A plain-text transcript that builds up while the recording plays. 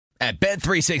At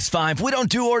Bet365, we don't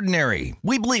do ordinary.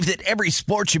 We believe that every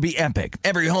sport should be epic.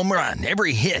 Every home run,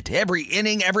 every hit, every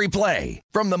inning, every play.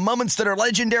 From the moments that are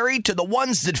legendary to the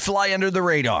ones that fly under the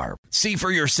radar. See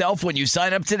for yourself when you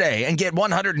sign up today and get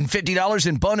 $150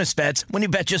 in bonus bets when you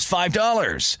bet just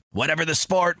 $5. Whatever the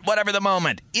sport, whatever the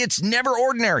moment, it's never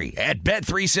ordinary at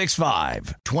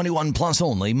Bet365. 21 plus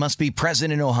only. Must be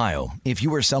present in Ohio. If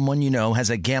you or someone you know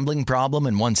has a gambling problem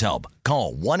and wants help,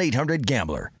 call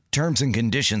 1-800-GAMBLER. Terms and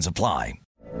conditions apply.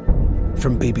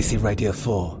 From BBC Radio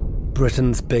 4,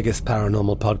 Britain's biggest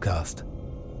paranormal podcast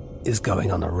is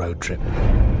going on a road trip.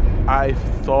 I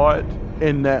thought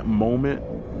in that moment,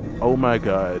 oh my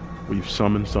God, we've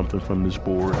summoned something from this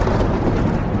board.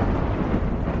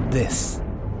 This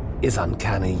is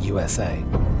Uncanny USA.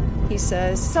 He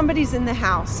says, somebody's in the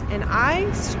house, and I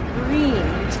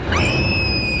screamed.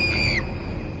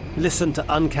 Listen to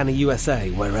Uncanny USA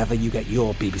wherever you get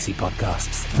your BBC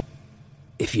podcasts,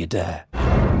 if you dare.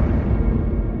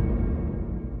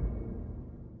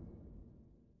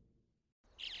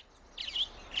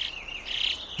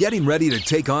 Getting ready to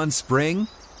take on spring?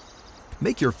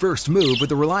 Make your first move with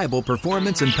the reliable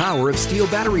performance and power of Steel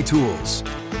battery tools.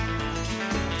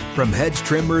 From hedge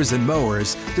trimmers and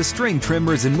mowers to string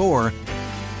trimmers and more,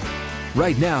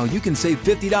 right now you can save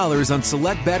 $50 on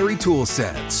select battery tool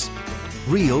sets.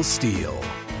 Real Steel.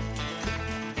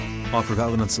 Offer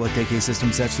valid on select AK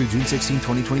system sets through June 16,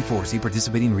 2024. See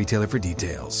participating retailer for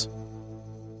details.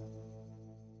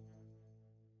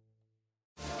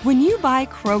 When you buy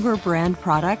Kroger brand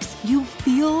products, you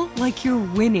feel like you're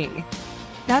winning.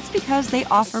 That's because they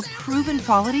offer proven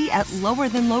quality at lower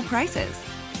than low prices.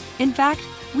 In fact,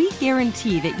 we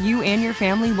guarantee that you and your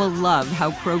family will love how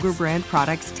Kroger brand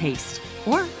products taste,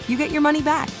 or you get your money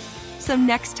back. So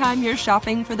next time you're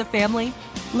shopping for the family,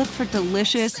 look for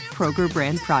delicious Kroger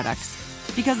brand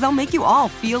products, because they'll make you all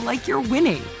feel like you're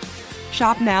winning.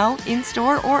 Shop now,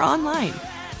 in-store, or online.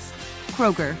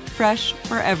 Kroger, fresh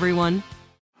for everyone.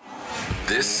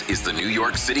 This is the New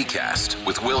York City Cast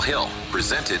with Will Hill,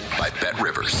 presented by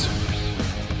BetRivers.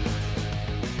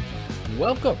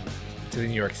 Welcome to the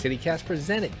New York City Cast,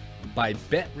 presented by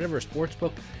BetRivers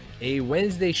Sportsbook. A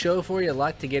Wednesday show for you, a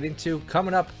lot to get into.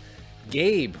 Coming up,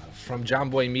 Gabe from John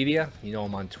Boy Media. You know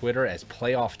him on Twitter as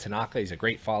Playoff Tanaka. He's a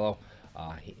great follow.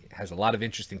 He has a lot of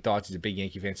interesting thoughts. He's a big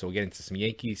Yankee fan, so we'll get into some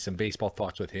Yankees, some baseball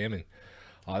thoughts with him. And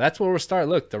that's where we'll start.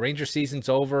 Look, the Ranger season's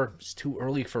over. It's too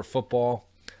early for football.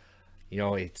 You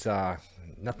know, it's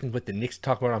nothing with the Knicks to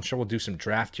talk about. I'm sure we'll do some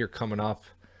draft here coming up.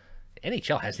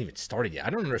 NHL hasn't even started yet. I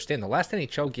don't understand. The last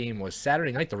NHL game was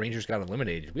Saturday night. The Rangers got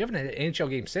eliminated. We haven't had an NHL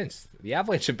game since. The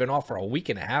Avalanche have been off for a week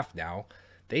and a half now.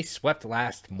 They swept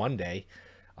last Monday.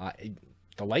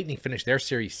 The Lightning finished their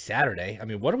series Saturday. I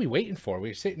mean, what are we waiting for?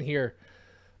 We're sitting here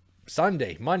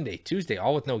Sunday, Monday, Tuesday,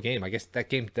 all with no game. I guess that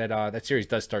game, that series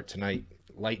does start tonight.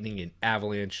 Lightning and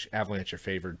Avalanche. Avalanche are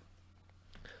favored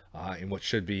in what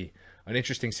should be an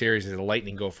interesting series as the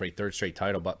Lightning go for a third straight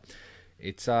title. But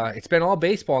it's been all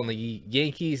baseball, and the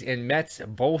Yankees and Mets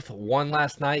both won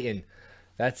last night, and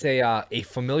that's a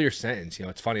familiar sentence. You know,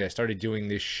 it's funny. I started doing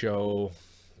this show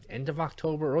end of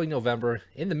October, early November,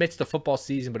 in the midst of football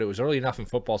season, but it was early enough in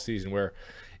football season where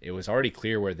it was already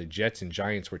clear where the Jets and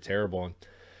Giants were terrible. And,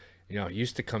 you know, it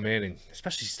used to come in, and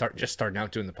especially starting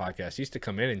out doing the podcast, used to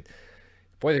come in, and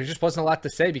boy, there just wasn't a lot to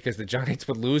say because the Giants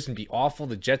would lose and be awful,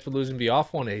 the Jets would lose and be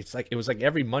awful, and it was like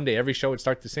every Monday, every show would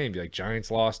start the same. Be like,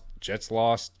 Giants lost, Jets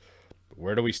lost.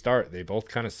 Where do we start? They both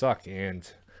kind of suck, and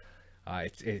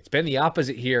it's been the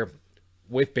opposite here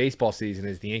with baseball season.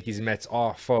 As the Yankees and Mets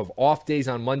off days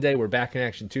on Monday, we're back in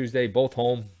action Tuesday, both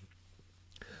home.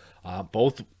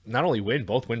 Both not only win,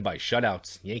 both win by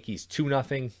shutouts. Yankees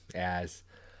 2-0 as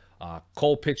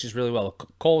Cole pitches really well.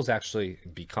 Cole's actually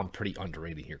become pretty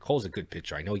underrated here. Cole's a good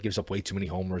pitcher. I know he gives up way too many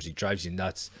homers. He drives you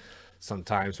nuts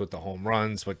sometimes with the home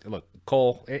runs. But look,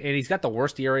 Cole, and he's got the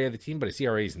worst ERA of the team, but his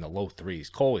ERA is in the low threes.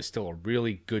 Cole is still a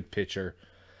really good pitcher.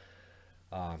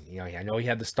 You know, I know he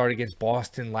had the start against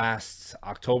Boston last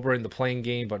October in the playing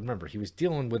game, but remember, he was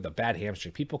dealing with a bad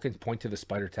hamstring. People can point to the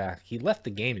spider tack. He left the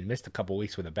game and missed a couple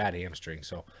weeks with a bad hamstring.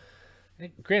 So,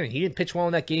 granted, he didn't pitch well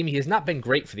in that game. He has not been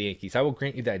great for the Yankees. I will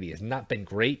grant you that he has not been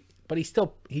great, but he's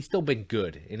still been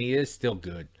good, and he is still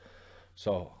good.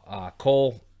 So,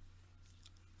 Cole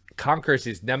conquers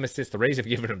his nemesis. The Rays have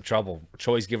given him trouble.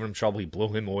 Choi's given him trouble. He blew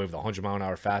him away with a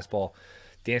 100-mile-an-hour fastball.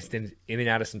 Danced in and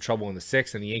out of some trouble in the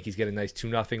sixth, and the Yankees get a nice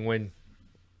 2-0 win.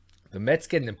 The Mets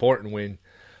get an important win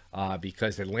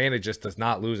because Atlanta just does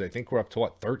not lose. I think we're up to,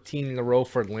 13 in a row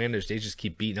for Atlanta. They just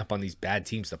keep beating up on these bad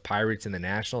teams, the Pirates and the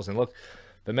Nationals. And look,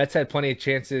 the Mets had plenty of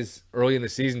chances early in the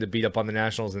season to beat up on the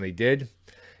Nationals, and they did.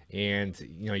 And,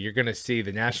 you're going to see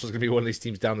the Nationals going to be one of these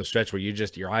teams down the stretch where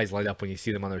your eyes light up when you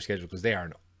see them on their schedule, because they are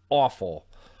an awful,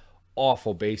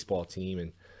 awful baseball team.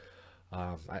 And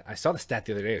I saw the stat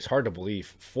the other day. It's hard to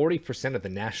believe. 40% of the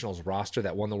Nationals roster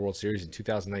that won the World Series in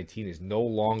 2019 is no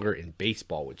longer in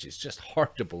baseball, which is just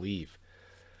hard to believe.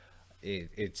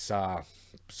 So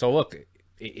look,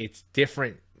 it's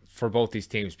different for both these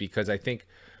teams, because I think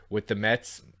with the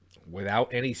Mets,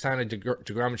 without any sign of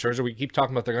DeGrom and Scherzer, we keep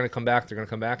talking about they're going to come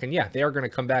back. And yeah, they are going to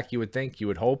come back, you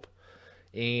would hope,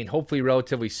 and hopefully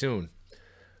relatively soon.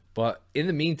 But in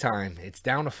the meantime, it's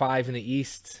down to 5 in the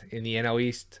East, in the NL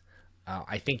East.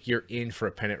 I think you're in for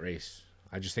a pennant race.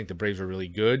 I just think the Braves are really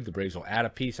good. The Braves will add a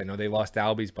piece. I know they lost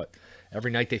Albies, but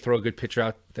every night they throw a good pitcher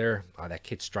out there. That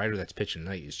kid Strider that's pitching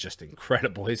tonight is just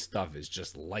incredible. His stuff is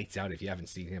just lights out. If you haven't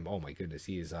seen him, oh my goodness,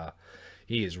 he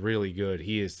is really good.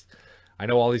 I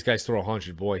know all these guys throw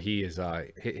 100. Boy,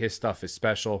 his stuff is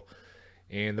special.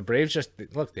 And the Braves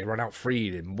they run out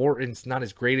Fried, and Morton's not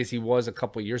as great as he was a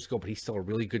couple of years ago, but he's still a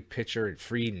really good pitcher. And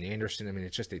Fried and Anderson, I mean,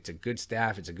 it's a good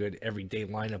staff. It's a good everyday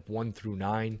lineup, 1 through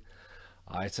 9.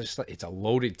 It's a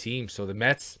loaded team. So the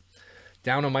Mets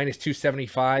down to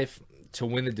 -275 to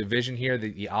win the division here.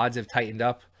 The odds have tightened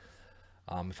up.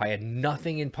 If I had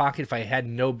nothing in pocket, if I had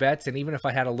no bets, and even if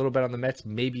I had a little bet on the Mets,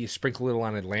 maybe you sprinkle a little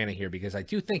on Atlanta here, because I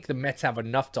do think the Mets have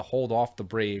enough to hold off the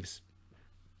Braves.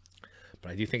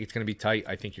 But I do think it's going to be tight.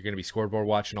 I think you're going to be scoreboard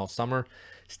watching all summer.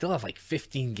 Still have like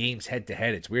 15 games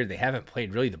head-to-head. It's weird. They haven't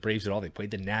played really the Braves at all. They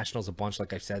played the Nationals a bunch,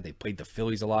 like I said. They played the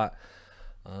Phillies a lot.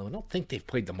 I don't think they've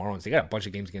played the Marlins. They got a bunch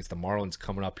of games against the Marlins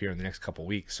coming up here in the next couple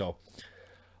weeks. So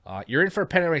you're in for a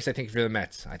pennant race, I think, if you're the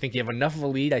Mets. I think you have enough of a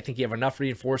lead. I think you have enough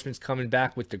reinforcements coming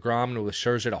back with DeGrom and with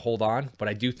Scherzer to hold on. But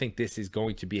I do think this is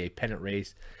going to be a pennant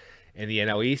race in the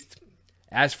NL East.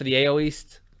 As for the AL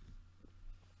East,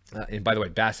 and by the way,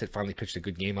 Bassett finally pitched a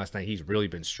good game last night. He's really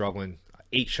been struggling.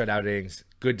 8 shutout innings.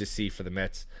 Good to see for the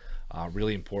Mets.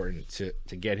 Really important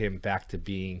to get him back to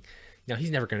being...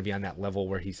 he's never going to be on that level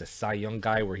where he's a Cy Young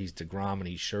guy, where he's DeGrom and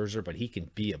he's Scherzer, but he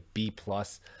can be a B+,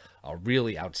 a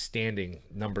really outstanding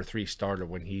number 3 starter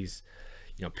when he's,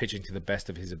 pitching to the best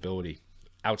of his ability.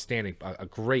 Outstanding, a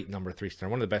great number 3 starter,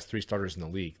 one of the best 3 starters in the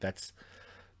league. That's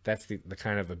the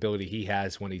kind of ability he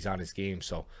has when he's on his game.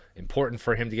 So important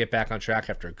for him to get back on track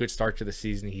after a good start to the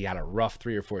season. He had a rough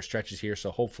 3 or 4 stretches here, so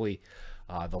hopefully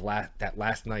that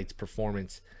last night's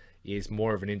performance is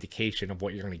more of an indication of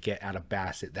what you're going to get out of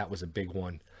Bassett. That was a big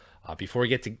one. Before we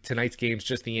get to tonight's games,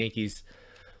 just the Yankees.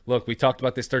 Look, we talked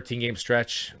about this 13-game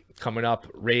stretch coming up.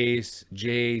 Rays,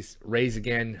 Jays, Rays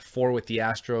again, 4 with the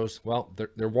Astros. Well, they're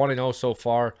 1-0 so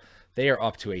far. They are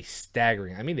up to a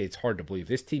staggering, it's hard to believe.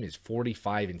 This team is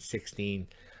 45-16.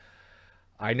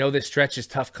 I know this stretch is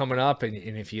tough coming up, and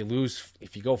if you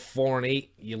go 4-8,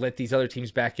 you let these other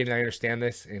teams back in. I understand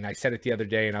this, and I said it the other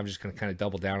day, and I'm just going to kind of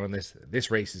double down on this.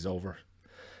 This race is over.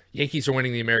 Yankees are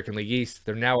winning the American League East.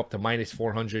 They're now up to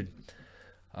 -400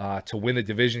 to win the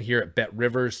division here at Bet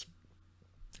Rivers.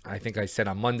 I think I said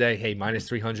on Monday, hey,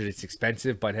 -300, it's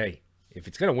expensive, but hey, if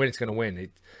it's going to win, it's going to win.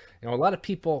 A lot of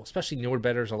people, especially newer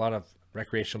bettors, a lot of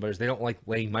recreational bettors, they don't like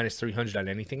laying -300 on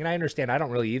anything, and I understand. I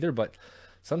don't really either, but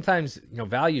sometimes,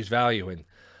 value is value. And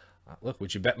look,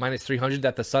 would you bet -300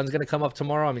 that the sun's going to come up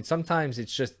tomorrow? Sometimes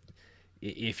it's just,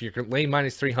 if you're laying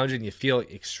 -300 and you feel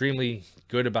extremely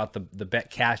good about the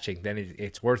bet cashing, then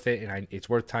it's worth it, and it's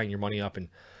worth tying your money up. And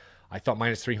I thought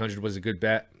 -300 was a good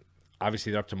bet.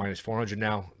 Obviously, they're up to -400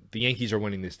 now. The Yankees are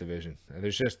winning this division.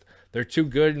 They're too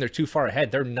good, and they're too far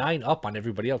ahead. They're 9 up on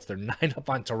everybody else. They're 9 up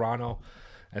on Toronto,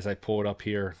 as I pull it up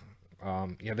here.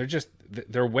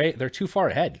 They're too far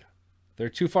ahead. They're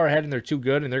too far ahead, and they're too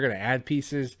good, and they're going to add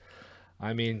pieces.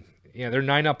 They're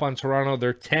 9 up on Toronto.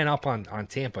 They're 10 up on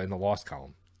Tampa in the loss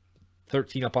column.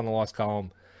 13 up on the loss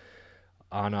column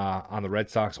on the Red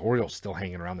Sox. Orioles still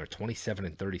hanging around there,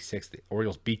 27-36. The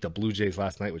Orioles beat the Blue Jays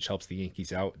last night, which helps the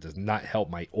Yankees out. It does not help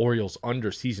my Orioles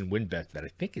under season win bet that I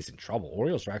think is in trouble.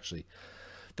 Orioles are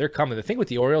they're coming. The thing with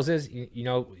the Orioles is,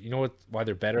 why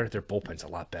they're better? Their bullpen's a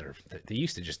lot better. They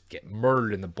used to just get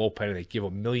murdered in the bullpen, and they give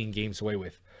 1,000,000 games away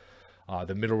with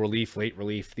the middle relief, late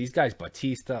relief. These guys,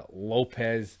 Bautista,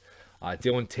 Lopez,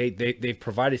 Dylan Tate, they've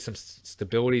provided some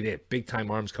stability. They have big-time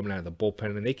arms coming out of the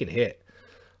bullpen, and they can hit.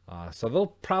 So they'll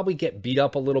probably get beat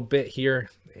up a little bit here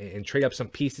and trade up some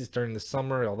pieces during the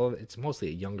summer, although it's mostly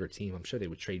a younger team. I'm sure they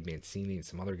would trade Mancini and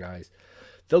some other guys.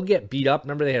 They'll get beat up.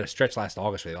 Remember, they had a stretch last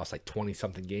August where they lost like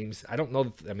 20-something games. I don't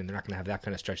know. They're not going to have that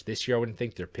kind of stretch this year, I wouldn't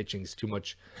think. Their pitching's too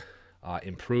much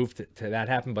improved to that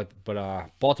happen. But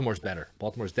Baltimore's better.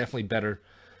 Baltimore's definitely better.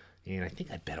 And I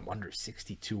think I bet them under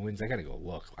 62 wins. I got to go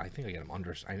look. I think I got them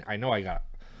under. I know I got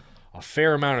a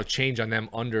fair amount of change on them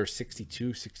under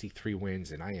 62, 63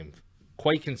 wins, and I am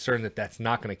quite concerned that that's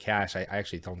not going to cash. I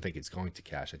actually don't think it's going to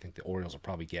cash. I think the Orioles will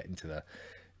probably get into the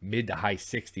mid to high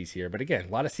 60s here. But again,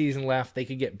 a lot of season left. They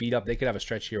could get beat up. They could have a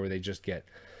stretch here where they just get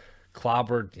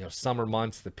clobbered. Summer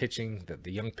months, the pitching,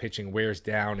 the young pitching wears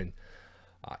down, and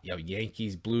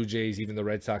Yankees, Blue Jays, even the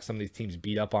Red Sox, some of these teams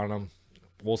beat up on them.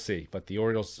 We'll see. But the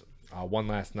Orioles won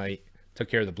last night, took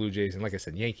care of the Blue Jays, and like I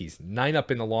said, Yankees 9 up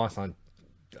in the loss on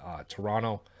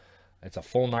Toronto. It's a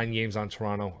full 9 games on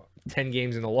Toronto, 10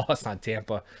 games in the loss on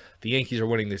Tampa. The Yankees are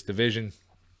winning this division.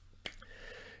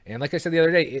 And like I said the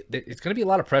other day, it's going to be a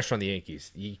lot of pressure on the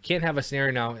Yankees. You can't have a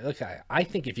scenario now. Look, I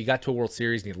think if you got to a World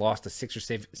Series and you lost a 6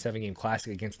 or 7 game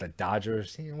classic against the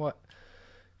Dodgers, you know what?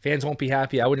 Fans won't be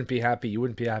happy. I wouldn't be happy. You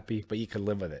wouldn't be happy, but you could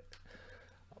live with it.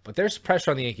 But there's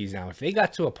pressure on the Yankees now. If they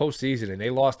got to a postseason and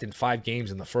they lost in 5 games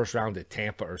in the first round at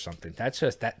Tampa or something, that's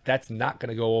not going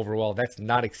to go over well. That's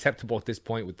not acceptable at this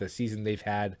point with the season they've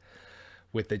had,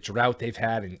 with the drought they've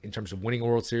had in terms of winning a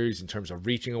World Series, in terms of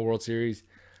reaching a World Series.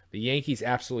 The Yankees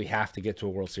absolutely have to get to a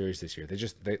World Series this year.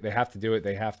 They have to do it.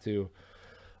 They have to,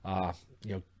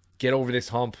 get over this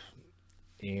hump.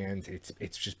 And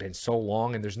it's just been so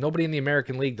long. And there's nobody in the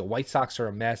American League. The White Sox are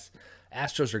a mess.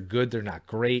 Astros are good. They're not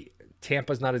great.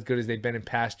 Tampa's not as good as they've been in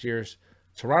past years.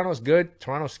 Toronto's good.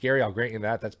 Toronto's scary. I'll grant you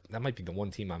that. That might be the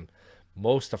one team I'm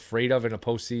most afraid of in a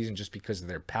postseason just because of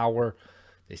their power.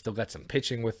 They still got some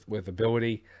pitching with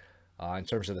ability in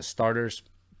terms of the starters.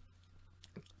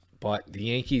 But the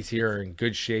Yankees here are in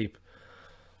good shape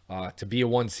to be a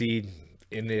 1 seed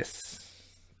in this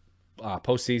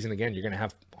postseason. Again, you're going to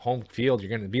have home field. You're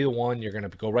going to be the one. You're going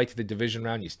to go right to the division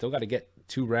round. You still got to get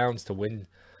 2 rounds to win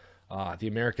the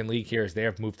American League here, as they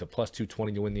have moved to plus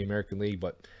 220 to win the American League.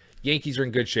 But Yankees are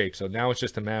in good shape. So now it's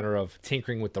just a matter of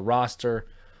tinkering with the roster,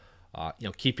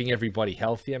 keeping everybody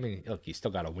healthy. I mean, look, you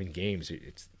still got to win games.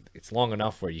 It's long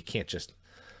enough where you can't just,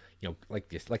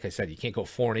 like I said, you can't go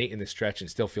 4-8 in this stretch and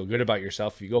still feel good about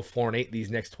yourself. If you go 4-8 these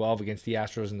next 12 against the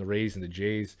Astros and the Rays and the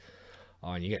Jays,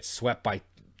 and you get swept by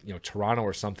Toronto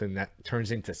or something, that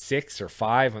turns into 6 or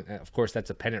 5. Of course, that's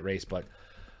a pennant race, but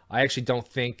I actually don't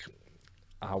think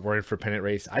we're in for a pennant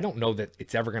race. I don't know that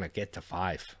it's ever going to get to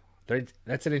 5.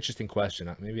 That's an interesting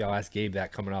question. Maybe I'll ask Gabe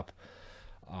that coming up.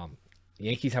 The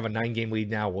Yankees have a 9-game lead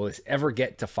now. Will this ever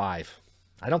get to 5?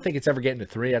 I don't think it's ever getting to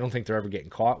 3. I don't think they're ever getting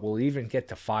caught. Will it even get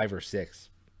to 5 or 6?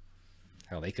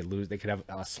 Hell, they could lose. They could have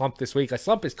a slump this week. A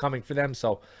slump is coming for them,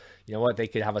 so you know what? They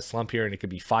could have a slump here, and it could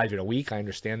be 5 in a week. I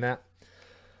understand that.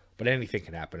 But anything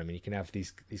can happen. I mean, you can have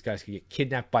these guys could get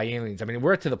kidnapped by aliens. I mean,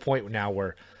 we're to the point now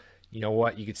where, you know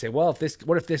what, you could say, well,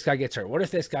 what if this guy gets hurt? What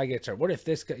if this guy gets hurt? What if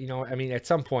this guy, I mean, at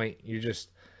some point, you just,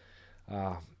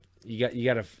 you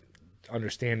got to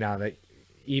understand now that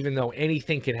even though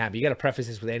anything can happen, you got to preface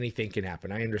this with anything can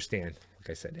happen. I understand.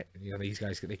 Like I said, these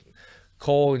guys,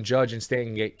 Cole and Judge and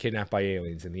Stanton get kidnapped by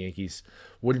aliens, and the Yankees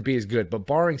wouldn't be as good. But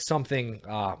barring something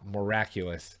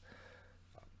miraculous,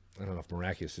 I don't know if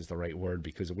miraculous is the right word,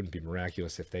 because it wouldn't be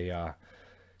miraculous if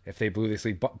they blew this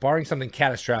lead. Barring something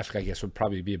catastrophic, I guess would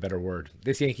probably be a better word.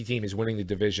 This Yankee team is winning the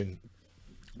division.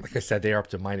 Like I said, they are up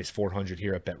to minus 400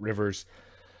 here at Bet Rivers.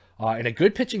 And a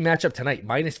good pitching matchup tonight.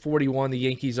 Minus 41, the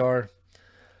Yankees are.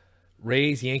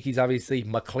 Rays, Yankees, obviously.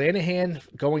 McClanahan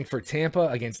going for Tampa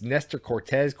against Nestor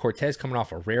Cortez. Cortez coming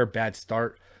off a rare bad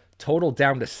start. Total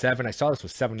down to 7. I saw this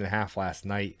was 7.5 last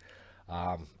night.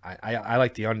 I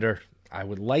like the under. I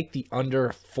would like the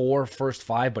under 4 first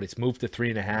 5, but it's moved to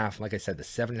 3.5. Like I said, the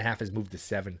 7.5 has moved to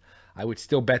 7. I would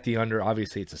still bet the under.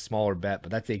 Obviously, it's a smaller bet,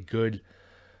 but that's a good,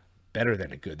 better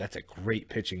than a good. That's a great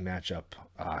pitching matchup.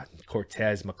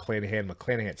 Cortez, McClanahan.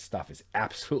 McClanahan's stuff is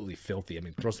absolutely filthy. I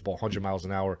mean, throws the ball 100 miles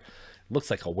an hour. Looks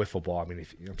like a wiffle ball. I mean,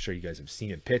 I'm sure you guys have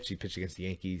seen him pitch. He pitched against the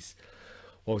Yankees.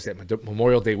 What was that?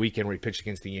 Memorial Day weekend where he pitched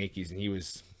against the Yankees, and he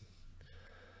was...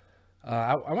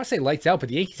 I want to say lights out, but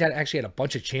the Yankees actually had a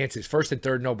bunch of chances. First and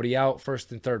third, nobody out.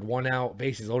 First and third, 1 out.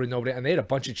 Bases loaded, nobody out. And they had a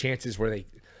bunch of chances where they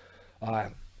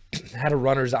had a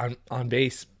runners on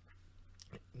base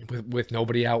with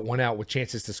nobody out, 1 out, with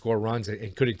chances to score runs,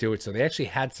 and couldn't do it. So they actually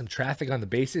had some traffic on the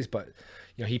bases, but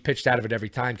he pitched out of it every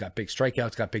time. Got big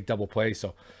strikeouts, got big double plays.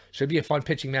 So should be a fun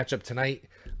pitching matchup tonight.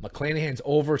 McClanahan's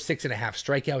over 6.5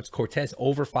 strikeouts. Cortez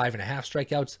over 5.5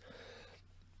 strikeouts.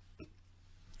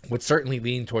 Would certainly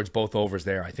lean towards both overs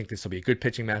there. I think this will be a good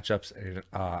pitching matchups, and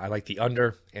I like the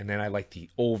under, and then I like the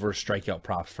over strikeout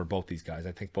props for both these guys.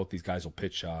 I think both these guys will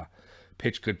pitch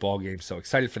good ball games. So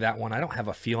excited for that one. I don't have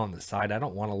a feel on the side. I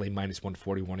don't want to lay minus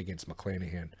 141 against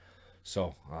McClanahan.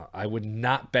 So I would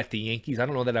not bet the Yankees. I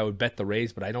don't know that I would bet the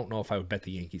Rays, but I don't know if I would bet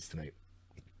the Yankees tonight.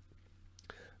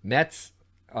 Mets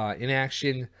in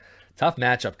action Tough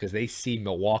matchup because they see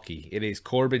Milwaukee. It is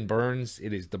Corbin Burns.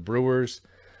 It is the Brewers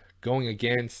going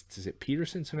against, is it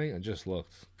Peterson tonight? I just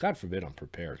looked. God forbid I'm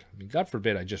prepared. I mean, God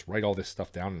forbid I just write all this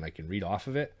stuff down and I can read off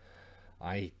of it.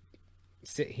 I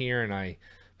sit here and I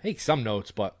make some notes,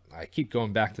 but I keep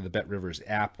going back to the BetRivers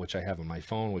app, which I have on my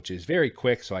phone, which is very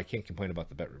quick, so I can't complain about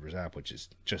the BetRivers app, which is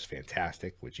just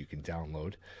fantastic, which you can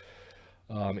download.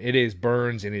 It is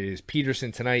Burns and it is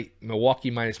Peterson tonight. Milwaukee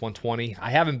minus 120. I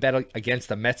haven't bet against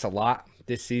the Mets a lot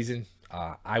this season.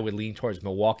 I would lean towards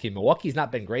Milwaukee. Milwaukee's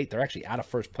not been great. They're actually out of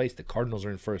first place. The Cardinals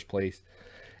are in first place.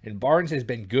 And Barnes has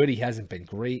been good. He hasn't been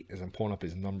great, as I'm pulling up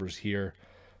his numbers here.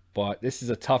 But this is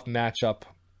a tough matchup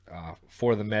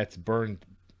for the Mets. Burns,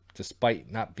 despite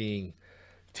not being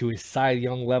to his Cy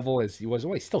Young level as he was,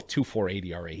 he's still 2.48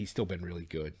 ERA. He's still been really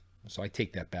good. So I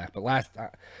take that back. But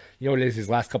you know what it is? His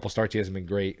last couple starts, he hasn't been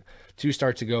great. 2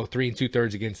 starts ago, 3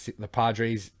 2/3 against the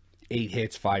Padres, 8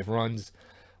 hits, 5 runs.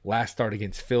 Last start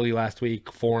against Philly last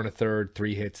week, 4 1/3,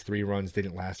 3 hits, 3 runs.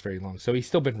 Didn't last very long. So he's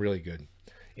still been really good.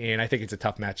 And I think it's a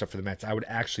tough matchup for the Mets. I would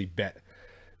actually bet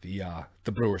the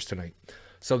Brewers tonight.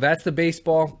 So that's the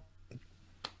baseball.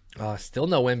 Still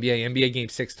no NBA. NBA Game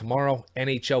 6 tomorrow.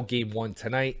 NHL Game 1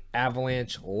 tonight.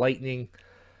 Avalanche, Lightning.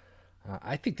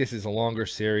 I think this is a longer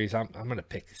series. I'm going to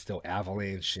pick still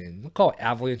Avalanche. And we'll call it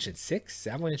Avalanche in 6.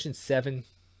 Avalanche in 7.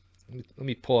 Let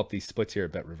me pull up these splits here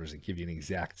at BetRivers and give you an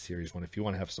exact series one if you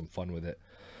want to have some fun with it.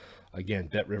 Again,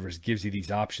 BetRivers gives you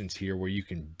these options here where you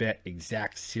can bet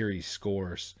exact series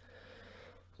scores.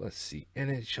 Let's see.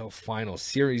 NHL Finals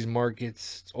series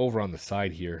markets. It's over on the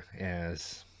side here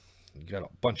as you got a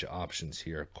bunch of options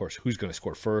here. Of course, who's going to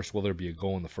score first? Will there be a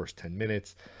goal in the first 10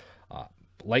 minutes?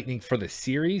 Lightning for the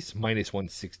series, minus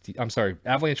 160. I'm sorry,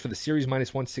 Avalanche for the series,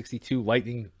 minus 162.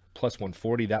 Lightning, plus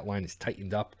 140. That line is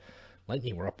tightened up.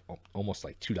 Lightning were up almost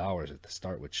like $2 at the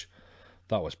start, which I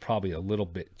thought was probably a little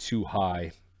bit too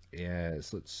high.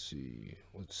 As let's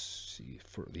see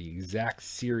for the exact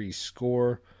series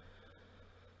score.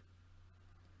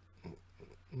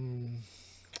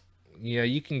 Yeah,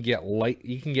 you can get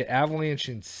Avalanche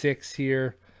in 6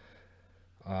 here,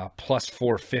 plus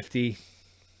 450.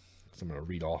 So I'm going to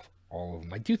read off all of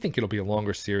them. I do think it'll be a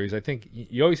longer series. I think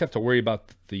you always have to worry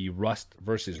about the rust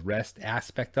versus rest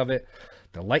aspect of it.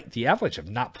 The Avalanche have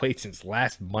not played since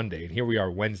last Monday, and here we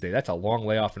are Wednesday. That's a long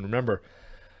layoff. And remember,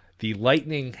 the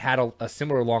Lightning had a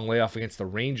similar long layoff against the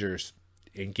Rangers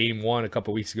in Game 1 a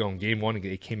couple weeks ago. In Game 1,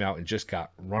 they came out and just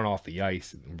got run off the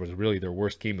ice. It was really their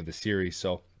worst game of the series.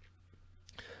 So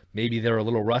maybe they're a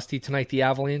little rusty tonight, the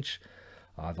Avalanche.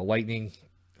 The Lightning,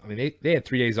 I mean, they had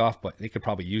 3 days off, but they could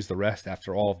probably use the rest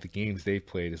after all of the games they've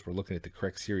played as we're looking at the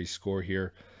correct series score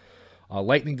here.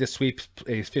 Lightning to sweep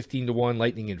is 15-1.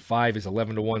 Lightning in 5 is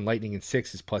 11-1. Lightning in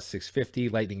 6 is plus 650.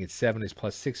 Lightning in 7 is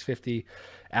plus 650.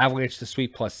 Avalanche to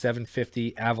sweep plus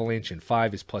 750. Avalanche in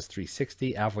 5 is plus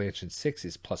 360. Avalanche in 6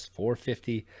 is plus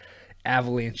 450.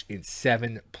 Avalanche in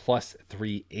 7 plus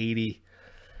 380.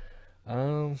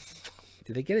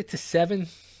 Did they get it to 7?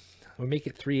 Or make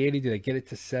it 380? Did they get it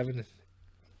to 7?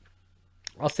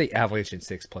 I'll say Avalanche in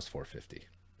 6 plus 450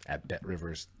 at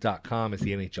BetRivers.com as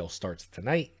the NHL starts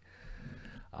tonight.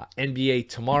 NBA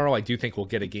tomorrow, I do think we'll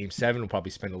get a Game 7. We'll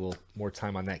probably spend a little more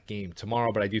time on that game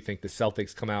tomorrow, but I do think the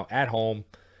Celtics come out at home,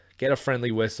 get a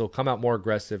friendly whistle, come out more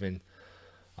aggressive, and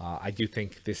I do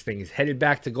think this thing is headed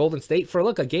back to Golden State for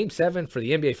a Game 7 for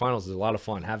the NBA Finals is a lot of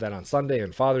fun. Have that on Sunday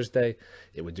and Father's Day.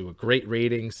 It would do a great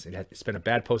ratings. It's been a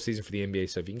bad postseason for the NBA,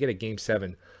 so if you can get a Game 7,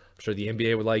 I'm sure the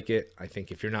NBA would like it. I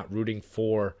think if you're not rooting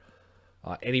for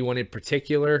anyone in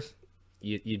particular,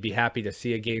 you'd be happy to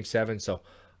see a Game 7, so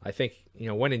I think,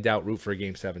 when in doubt, root for a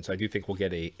Game 7. So I do think we'll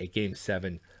get a Game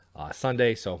 7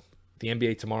 Sunday. So the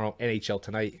NBA tomorrow, NHL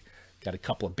tonight. Got a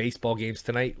couple of baseball games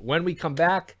tonight. When we come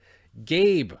back,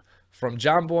 Gabe from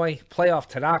John Boy, playoff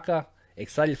Tanaka.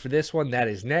 Excited for this one. That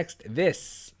is next.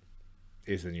 This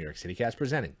is the New York City Cast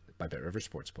presented by BetRivers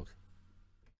Sportsbook.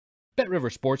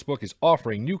 BetRivers Sportsbook is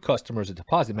offering new customers a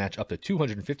deposit match up to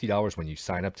 $250 when you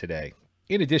sign up today.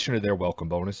 In addition to their welcome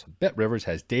bonus, BetRivers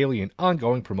has daily and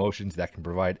ongoing promotions that can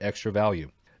provide extra value.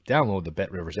 Download the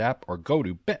BetRivers app or go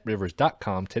to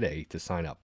BetRivers.com today to sign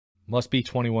up. Must be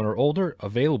 21 or older,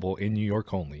 available in New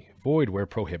York only. Void where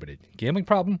prohibited. Gambling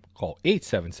problem? Call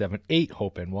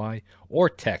 877-8-HOPE-NY or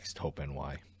text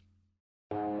HOPE-NY.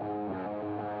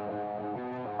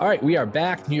 All right, we are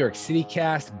back. New York City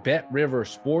Cast,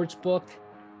 BetRivers Sportsbook.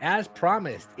 As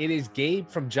promised, it is Gabe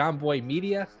from John Boy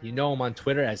Media. You know him on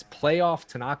Twitter as Playoff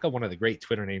Tanaka, one of the great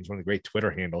Twitter names, one of the great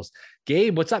Twitter handles.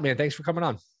 Gabe, what's up, man? Thanks for coming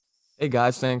on. Hey,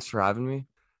 guys. Thanks for having me.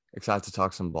 Excited to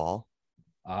talk some ball.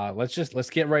 Let's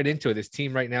get right into it. This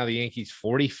team right now, the Yankees,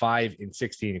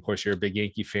 45-16. Of course, you're a big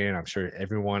Yankee fan. I'm sure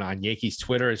everyone on Yankees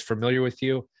Twitter is familiar with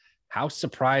you. How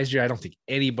surprised you? I don't think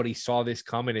anybody saw this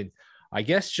coming. And I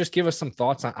guess just give us some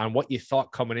thoughts on what you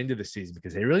thought coming into the season,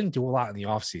 because they really didn't do a lot in the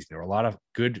offseason. There were a lot of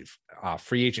good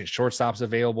free agent shortstops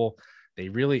available. They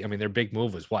really, their big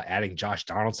move was adding Josh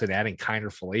Donaldson, adding Kiner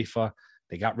Falefa.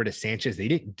 They got rid of Sanchez. They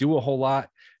didn't do a whole lot.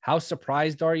 How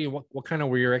surprised are you? What kind of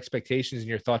were your expectations and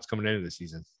your thoughts coming into the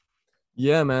season?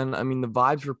 Yeah, man. The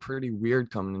vibes were pretty weird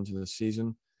coming into the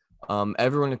season.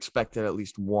 Everyone expected at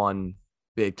least one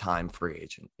big time free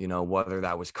agent, whether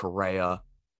that was Correa,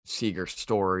 Seager,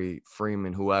 Story,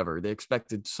 Freeman, whoever. They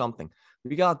expected something.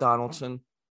 We got Donaldson,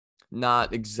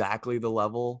 not exactly the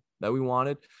level that we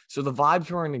wanted. So the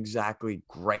vibes weren't exactly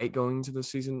great going into the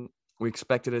season. We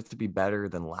expected it to be better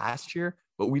than last year,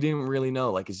 but we didn't really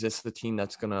know, is this the team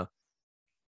that's going to,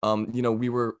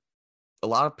 a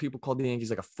lot of people called the Yankees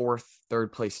like a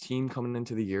third place team coming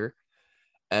into the year.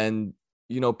 And,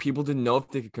 people didn't know if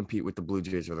they could compete with the Blue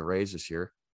Jays or the Rays this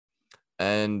year.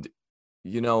 And,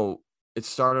 it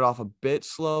started off a bit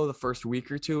slow the first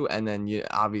week or two. And then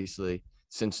obviously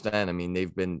since then,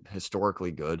 they've been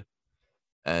historically good.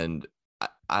 And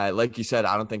I, like you said,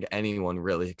 I don't think anyone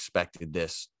really expected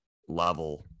this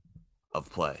level of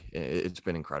play. It's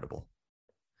been incredible.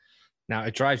 Now,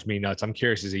 it drives me nuts. I'm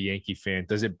curious as a Yankee fan,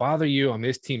 does it bother you?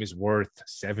 This team is worth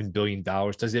 $7 billion.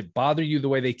 Does it bother you the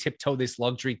way they tiptoe this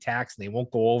luxury tax and they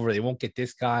won't go over, they won't get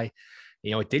this guy?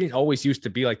 It didn't always used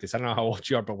to be like this. I don't know how old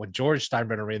you are, but when George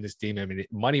Steinbrenner ran this team,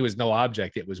 money was no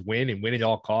object. It was win and win at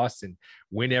all costs and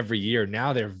win every year.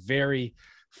 Now they're very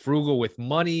frugal with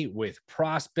money, with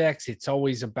prospects. It's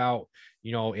always about,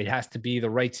 it has to be the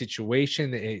right situation.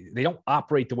 They don't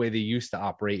operate the way they used to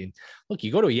operate. And look,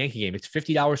 you go to a Yankee game, it's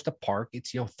 $50 to park.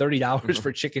 It's, $30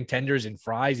 for chicken tenders and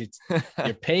fries. It's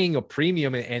you're paying a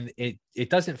premium and it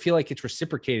doesn't feel like it's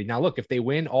reciprocated. Now, look, if they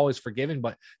win, all is forgiven,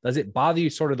 but does it bother you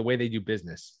sort of the way they do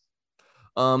business?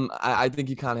 I think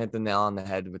you kind of hit the nail on the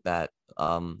head with that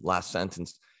last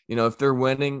sentence. If they're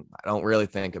winning, I don't really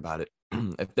think about it.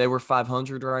 If they were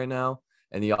 500 right now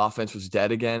and the offense was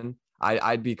dead again,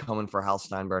 I'd be coming for Hal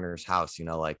Steinbrenner's house, and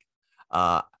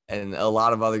a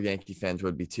lot of other Yankee fans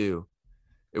would be too.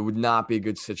 It would not be a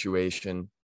good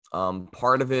situation.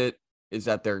 Part of it is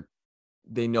that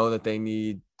they know that they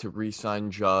need to re-sign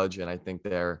Judge, and I think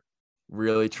they're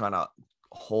really trying to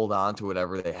hold on to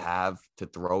whatever they have to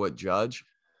throw at Judge.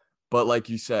 But like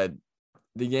you said,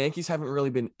 the Yankees haven't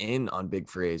really been in on big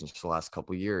free agents the last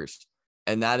couple of years.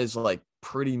 And that is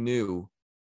pretty new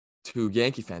to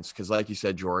Yankee fans. Because like you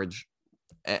said, George,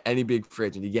 any big free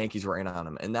agent, the Yankees were in on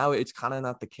him. And now it's kind of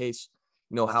not the case.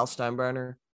 Hal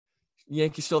Steinbrenner,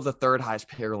 Yankees still have the third highest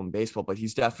payroll in baseball, but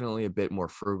he's definitely a bit more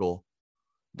frugal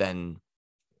than,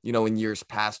 in years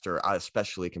past, or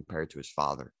especially compared to his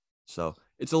father. So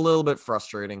it's a little bit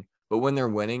frustrating. But when they're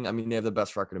winning, they have the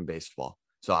best record in baseball.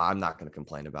 So I'm not going to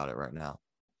complain about it right now.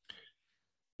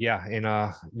 Yeah. And,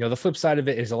 the flip side of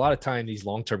it is a lot of time these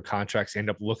long-term contracts end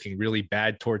up looking really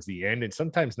bad towards the end. And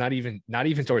sometimes not even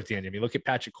towards the end. Look at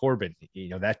Patrick Corbin,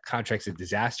 that contract's a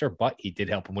disaster, but he did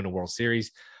help him win a World Series.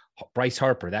 Bryce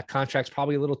Harper, that contract's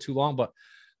probably a little too long, but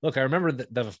look, I remember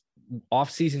the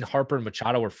offseason Harper and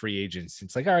Machado were free agents.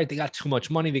 It's all right, they got too much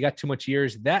money. They got too much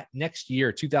years. That next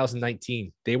year,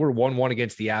 2019, they were 1-1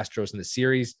 against the Astros in the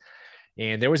series.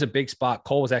 And there was a big spot.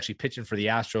 Cole was actually pitching for the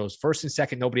Astros. First and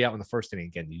second, nobody out in the first inning.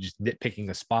 Again, you just nitpicking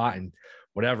a spot and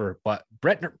whatever. But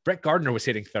Brett Gardner was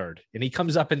hitting third. And he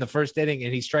comes up in the first inning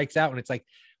and he strikes out. And it's like,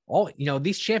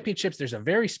 these championships, there's a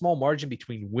very small margin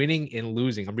between winning and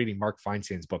losing. I'm reading Mark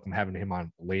Feinstein's book. I'm having him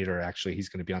on later. Actually, he's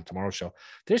going to be on tomorrow's show.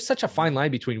 There's such a fine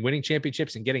line between winning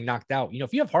championships and getting knocked out.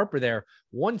 If you have Harper there,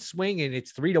 one swing and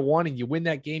it's 3-1 and you win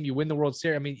that game, you win the World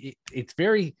Series. It's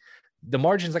very... The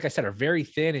margins, like I said, are very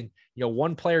thin, and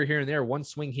one player here and there, one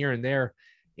swing here and there,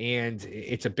 and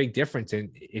it's a big difference.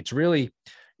 And it's really,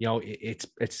 it's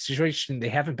a situation. They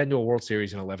haven't been to a World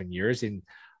Series in 11 years, and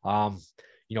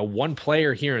one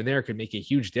player here and there could make a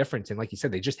huge difference. And like you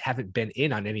said, they just haven't been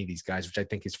in on any of these guys, which I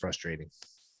think is frustrating.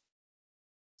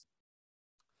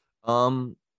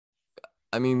 When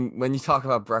you talk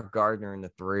about Brett Gardner in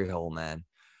the 3-hole, man,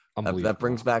 that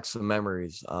brings back some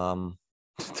memories. To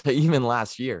even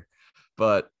last year.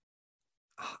 But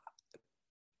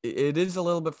it is a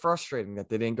little bit frustrating that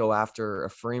they didn't go after a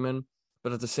Freeman.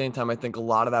 But at the same time, I think a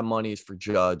lot of that money is for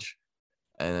Judge.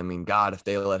 And God, if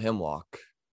they let him walk,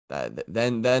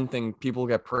 then people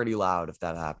get pretty loud if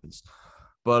that happens.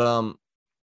 But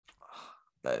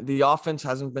the offense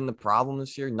hasn't been the problem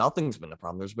this year. Nothing's been the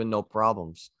problem. There's been no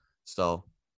problems. So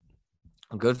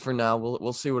good for now.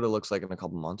 We'll see what it looks like in a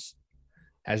couple months.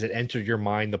 Has it entered your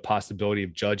mind the possibility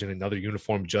of Judge and another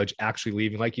uniformed Judge actually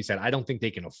leaving? Like you said, I don't think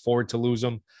they can afford to lose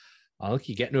him. Look,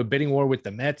 you get into a bidding war with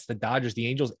the Mets, the Dodgers, the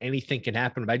Angels, anything can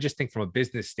happen. But I just think from a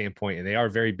business standpoint, and they are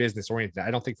very business oriented,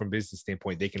 I don't think from a business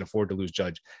standpoint they can afford to lose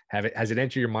Judge. Has it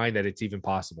entered your mind that it's even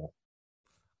possible?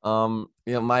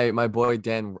 My boy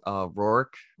Dan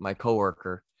Rourke, my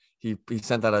coworker, he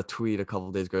sent out a tweet a couple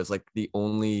of days ago. It's like the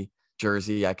only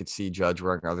jersey I could see Judge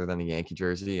wearing other than the Yankee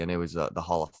jersey, and it was the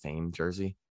Hall of Fame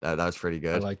jersey. That was pretty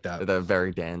good. I like that. The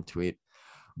very Dan tweet.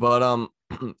 But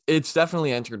it's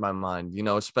definitely entered my mind,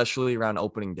 especially around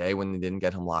opening day when they didn't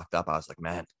get him locked up. I was like,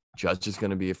 man, Judge is going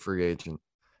to be a free agent,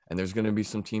 and there's going to be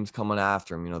some teams coming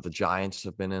after him. The Giants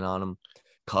have been in on him.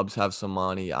 Cubs have some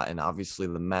money, and obviously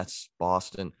the Mets,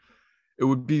 Boston. It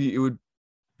would be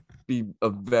a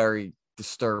very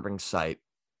disturbing sight.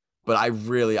 But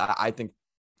I think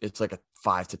it's like a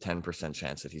 5 to 10%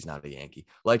 chance that he's not a Yankee.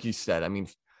 Like you said, I mean,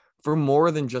 for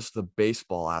more than just the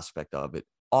baseball aspect of it,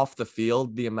 off the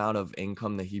field, the amount of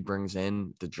income that he brings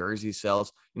in, the jersey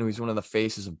sales, he's one of the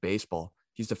faces of baseball.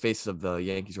 He's the face of the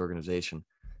Yankees organization.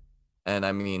 And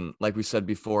I mean, like we said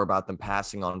before about them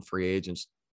passing on free agents,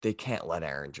 they can't let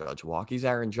Aaron Judge walk. He's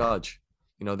Aaron Judge.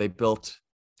 They built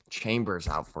Chambers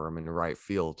out for him in the right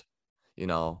field.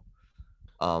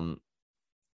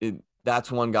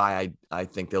 That's one guy I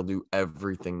think they'll do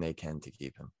everything they can to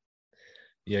keep him.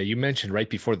 Yeah, you mentioned right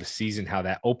before the season how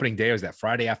that opening day was that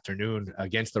Friday afternoon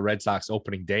against the Red Sox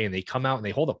opening day, and they come out and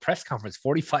they hold a press conference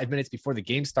 45 minutes before the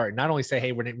game started. Not only say,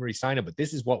 hey, we didn't re-sign him, but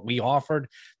this is what we offered.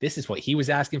 This is what he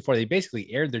was asking for. They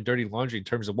basically aired their dirty laundry in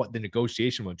terms of what the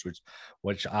negotiation was,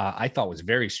 which I thought was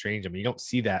very strange. I mean, you don't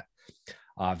see that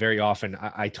very often.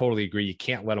 I totally agree. You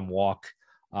can't let him walk.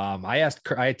 I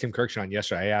had Tim Kirkshin on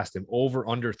yesterday. I asked him over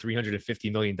under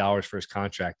 $350 million for his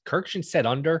contract. Kirkshin said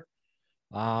under.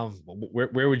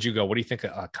 Where would you go? What do you think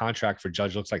a contract for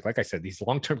Judge looks like? Like I said, these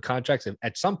long-term contracts,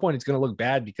 at some point it's going to look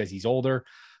bad because he's older,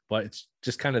 but it's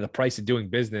just kind of the price of doing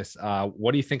business.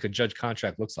 What do you think a Judge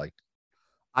contract looks like?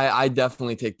 I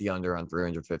definitely take the under on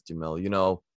 350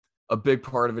 mil. A big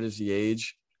part of it is the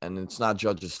age, and it's not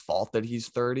Judge's fault that he's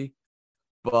 30,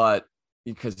 but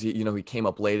because he came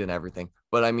up late and everything.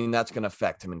 But I mean, that's going to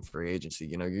affect him in free agency.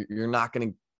 You're not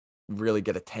going to really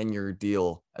get a 10-year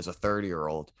deal as a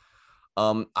 30-year-old.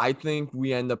 I think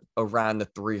we end up around the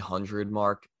 300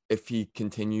 mark if he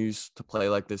continues to play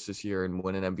like this year and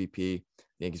win an MVP. The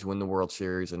Yankees win the World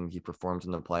Series and he performs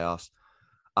in the playoffs.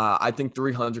 I think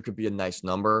 300 could be a nice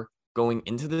number going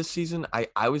into this season.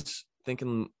 I was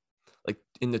thinking like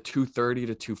in the 230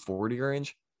 to 240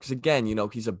 range because again,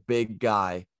 he's a big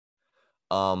guy.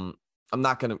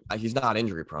 He's not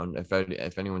injury prone.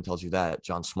 If anyone tells you that,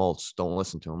 John Smoltz, don't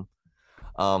listen to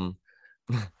him.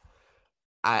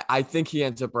 I think he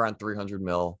ends up around 300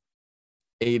 mil,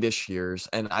 8-ish years.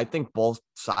 And I think both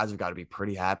sides have got to be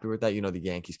pretty happy with that. The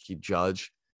Yankees keep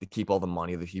Judge. They keep all the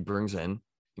money that he brings in.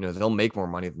 They'll make more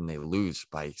money than they lose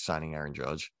by signing Aaron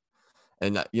Judge.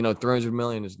 And, 300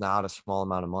 million is not a small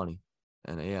amount of money.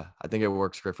 And I think it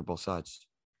works great for both sides.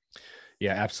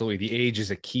 Yeah, absolutely. The age is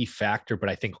a key factor, but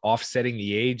I think offsetting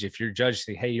the age, if you're Judge,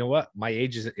 say, hey, you know what? My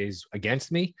age is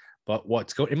against me. But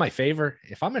what's going in my favor,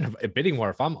 if I'm in a bidding war,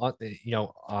 if I'm,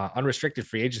 unrestricted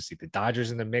free agency, the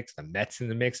Dodgers in the mix, the Mets in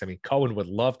the mix. I mean, Cohen would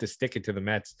love to stick it to the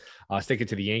Mets, stick it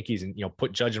to the Yankees and,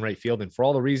 put Judge in right field. And for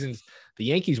all the reasons the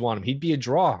Yankees want him, he'd be a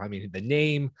draw. I mean, the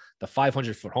name, the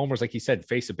 500-foot homers, like you said,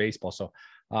 face of baseball. So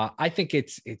I think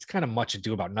it's kind of much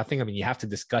ado about nothing. I mean, you have to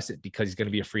discuss it because he's going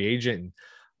to be a free agent.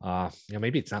 And,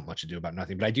 maybe it's not much ado about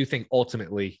nothing, but I do think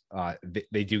ultimately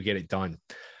they do get it done.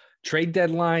 Trade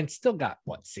deadline still got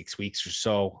 6 weeks or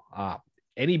so.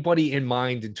 Anybody in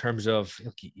mind in terms of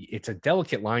it's a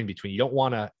delicate line between you don't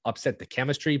want to upset the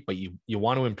chemistry, but you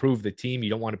want to improve the team. You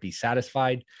don't want to be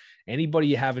satisfied. Anybody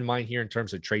you have in mind here in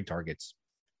terms of trade targets?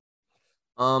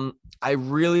 I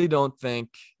really don't think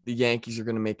the Yankees are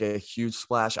going to make a huge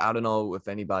splash. I don't know if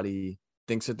anybody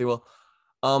thinks that they will.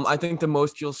 I think the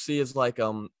most you'll see is like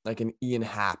an Ian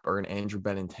Happ or an Andrew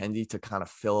Benintendi to kind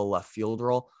of fill a left field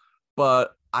role.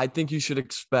 But I think you should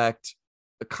expect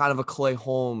a kind of a Clay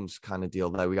Holmes kind of deal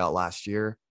that we got last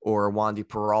year or Wandy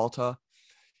Peralta.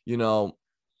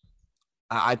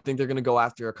 I think they're going to go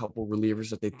after a couple relievers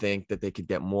that they think that they could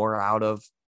get more out of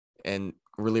and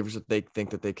relievers that they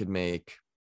think that they could make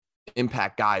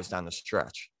impact guys down the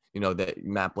stretch. That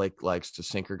Matt Blake likes to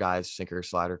sinker guys, sinker,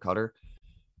 slider, cutter.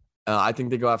 I think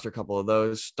they go after a couple of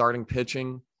those. Starting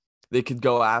pitching, they could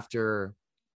go after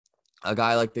a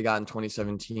guy like they got in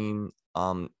 2017,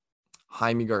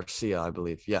 Jaime Garcia, I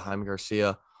believe. Yeah, Jaime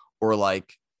Garcia. Or I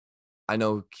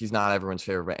know he's not everyone's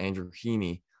favorite, but Andrew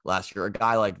Heaney last year. A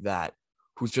guy like that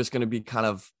who's just going to be kind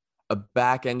of a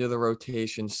back end of the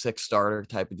rotation, 6-starter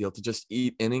type of deal to just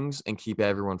eat innings and keep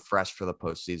everyone fresh for the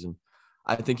postseason.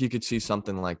 I think you could see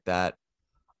something like that.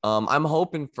 I'm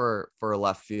hoping for a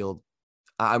left field.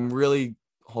 I'm really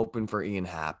hoping for Ian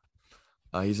Happ.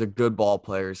 He's a good ball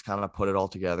player. He's kind of put it all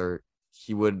together.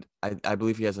 I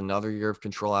believe he has another year of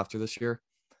control after this year.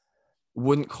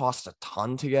 Wouldn't cost a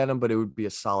ton to get him, but it would be a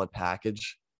solid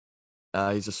package.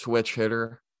 He's a switch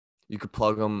hitter. You could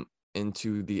plug him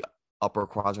into the upper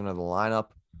quadrant of the lineup.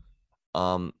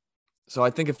 So I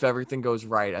think if everything goes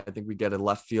right, I think we get a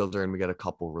left fielder and we get a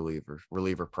couple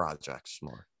reliever projects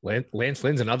more. Lance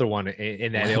Lynn's another one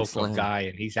in that ilk of guy,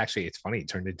 and he's actually, it's funny, he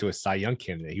turned into a Cy Young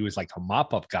candidate. He was like a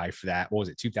mop-up guy for that, what was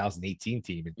it, 2018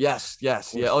 team? Yes. Yeah.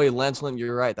 Oh, yeah, Lance Lynn,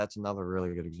 you're right. That's another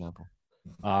really good example.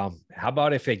 How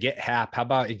about if they get Happ? How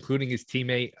about including his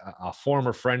teammate, a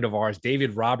former friend of ours,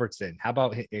 David Robertson? How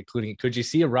about including? Could you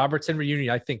see a Robertson reunion?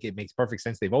 I think it makes perfect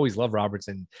sense. They've always loved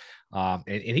Robertson, and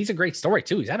he's a great story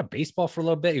too. He's out of baseball for a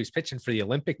little bit. He was pitching for the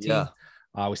Olympic team.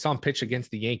 Yeah. We saw him pitch against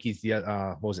the Yankees.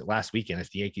 What was it, last weekend? As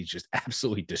the Yankees just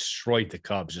absolutely destroyed the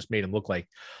Cubs, just made him look like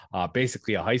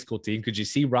basically a high school team. Could you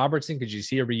see Robertson? Could you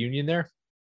see a reunion there?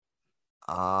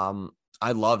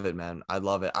 I love it, man. I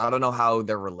love it. I don't know how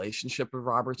their relationship with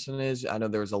Robertson is. I know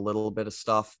there's a little bit of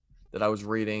stuff that I was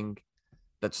reading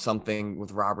that's something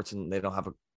with Robertson. They don't have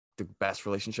the best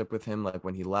relationship with him, like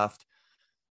when he left.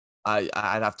 I'd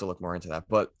have to look more into that.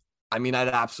 But, I mean, I'd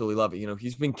absolutely love it. You know,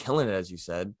 he's been killing it, as you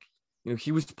said. You know,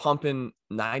 he was pumping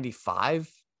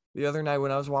 95 the other night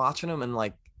when I was watching him. And,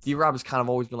 like, D-Rob has kind of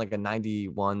always been like a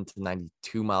 91 to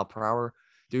 92 mile per hour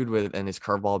dude and his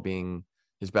curveball being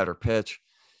his better pitch.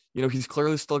 You know, he's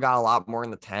clearly still got a lot more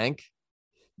in the tank.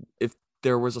 If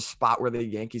there was a spot where the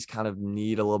Yankees kind of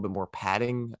need a little bit more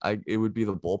padding, it would be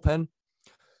the bullpen.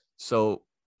 So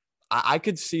I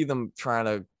could see them trying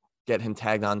to get him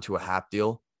tagged onto a Happ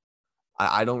deal.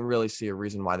 I don't really see a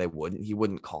reason why they wouldn't. He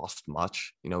wouldn't cost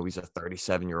much. You know, he's a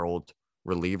 37-year-old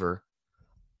reliever.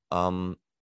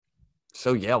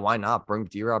 So, yeah, why not? Bring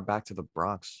D-Rob back to the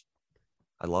Bronx.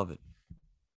 I love it.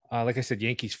 Like I said,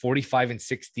 Yankees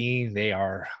 45-16. They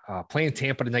are playing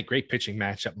Tampa tonight. Great pitching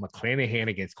matchup. McClanahan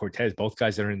against Cortez. Both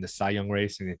guys that are in the Cy Young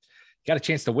race. And got a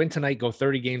chance to win tonight, go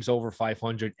 30 games over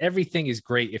 500. Everything is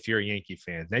great if you're a Yankee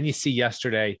fan. Then you see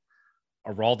yesterday,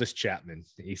 Aroldis Chapman.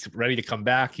 He's ready to come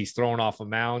back. He's throwing off a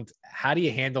mound. How do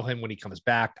you handle him when he comes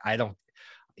back? I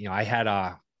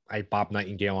had Bob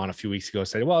Nightingale on a few weeks ago,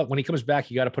 said, well, when he comes back,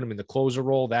 you got to put him in the closer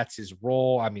role. That's his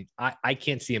role. I mean, I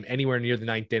can't see him anywhere near the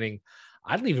ninth inning.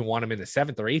 I don't even want him in the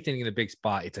 7th or 8th inning in the big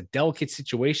spot. It's a delicate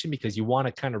situation because you want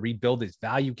to kind of rebuild his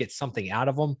value, get something out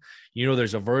of him. You know,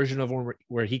 there's a version of him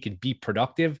where he can be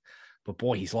productive, but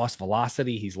boy, he's lost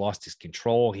velocity. He's lost his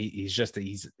control. He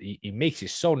makes you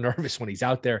so nervous when he's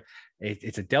out there.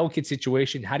 It's a delicate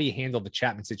situation. How do you handle the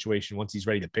Chapman situation once he's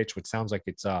ready to pitch? Which sounds like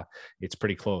it's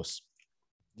pretty close.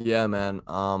 Yeah, man.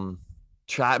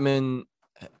 Chapman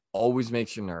always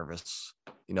makes you nervous.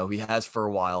 You know, he has for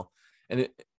a while. And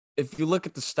if you look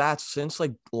at the stats since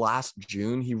like last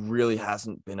June, he really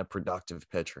hasn't been a productive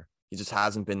pitcher. He just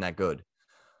hasn't been that good.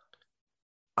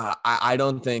 I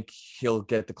don't think he'll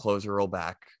get the closer role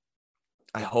back.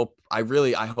 I hope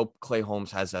Clay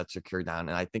Holmes has that secured down,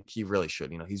 and I think he really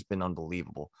should. You know, he's been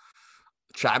unbelievable.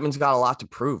 Chapman's got a lot to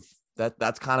prove.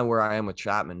 That's kind of where I am with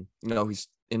Chapman. You know, he's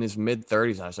in his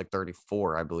mid-30s now. He's like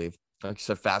 34, I believe. Like you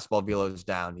said, fastball velo is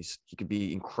down. He could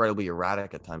be incredibly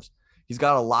erratic at times. He's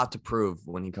got a lot to prove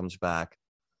when he comes back.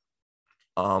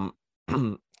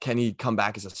 Can he come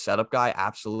back as a setup guy?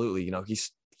 Absolutely. You know,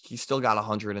 he's still got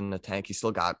 100 in the tank. He's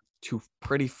still got 2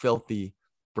 pretty filthy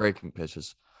breaking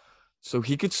pitches. So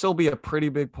he could still be a pretty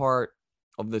big part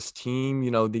of this team.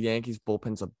 You know, the Yankees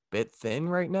bullpen's a bit thin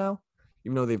right now,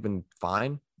 even though they've been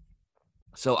fine.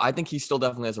 So I think he still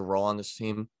definitely has a role on this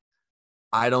team.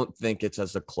 I don't think it's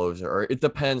as a closer, or it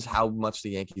depends how much the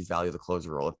Yankees value the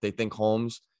closer role. If they think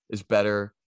Holmes is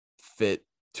better fit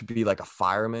to be like a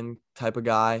fireman type of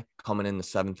guy, coming in the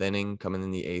 7th inning, coming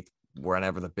in the 8th,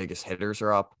 whenever the biggest hitters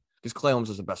are up, because Clay Holmes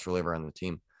is the best reliever on the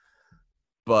team.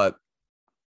 But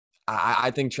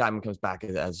I think Chapman comes back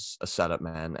as a setup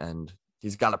man, and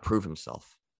he's got to prove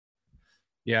himself.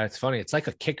 Yeah, it's funny. It's like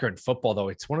a kicker in football, though.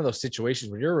 It's one of those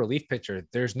situations where you're a relief pitcher.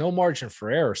 There's no margin for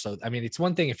error. So, I mean, it's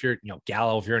one thing if you're,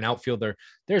 Gallo, if you're an outfielder,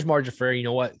 there's margin for error. You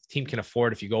know what? The team can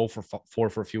afford if you go for 4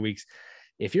 for a few weeks.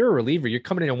 If you're a reliever, you're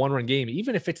coming in a 1-run game,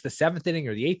 even if it's the 7th inning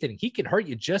or the 8th inning, he can hurt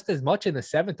you just as much in the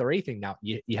 7th or 8th inning. Now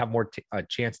you have more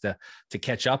chance to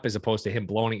catch up as opposed to him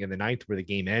blowing it in the 9th where the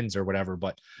game ends or whatever.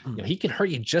 But he can hurt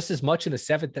you just as much in the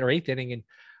 7th or 8th inning and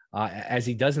as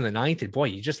he does in the 9th. And boy,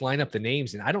 you just line up the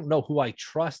names, and I don't know who I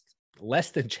trust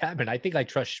less than Chapman. I think I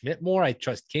trust Schmidt more. I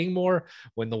trust King more.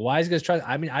 When the wise guys trust,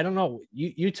 I mean, I don't know.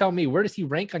 You tell me, where does he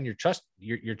rank on your trust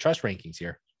rankings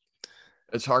here?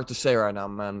 It's hard to say right now,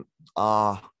 man.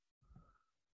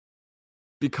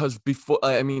 Because before,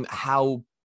 I mean, how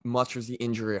much was the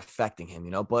injury affecting him,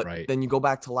 you know? But then you go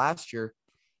back to last year,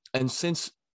 and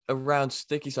since around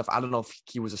sticky stuff, I don't know if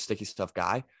he was a sticky stuff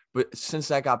guy, but since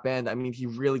that got banned, I mean, he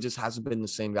really just hasn't been the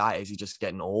same guy. Is he just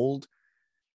getting old?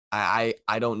 I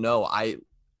don't know. I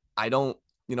don't,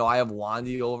 you know, I have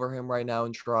Wandy over him right now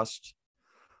in trust.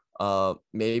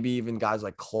 Maybe even guys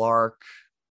like Clark,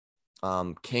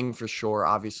 King for sure,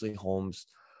 obviously Holmes.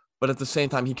 But at the same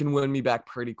time, he can win me back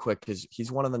pretty quick because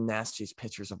he's one of the nastiest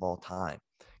pitchers of all time.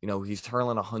 You know, he's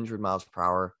hurling 100 miles per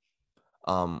hour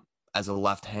as a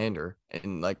left-hander,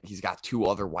 and like he's got 2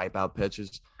 other wipeout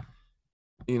pitches.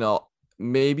 You know,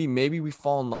 maybe we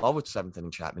fall in love with seventh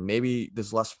inning Chapman. Maybe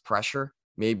there's less pressure.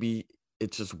 Maybe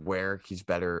it's just where he's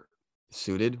better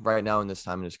suited right now in this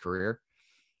time in his career.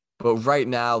 But right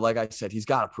now, like I said, he's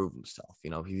got to prove himself.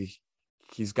 You know,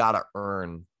 he's got to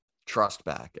earn trust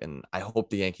back, and I hope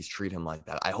the Yankees treat him like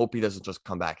that. I hope he doesn't just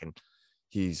come back and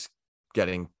he's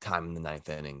getting time in the 9th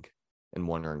inning in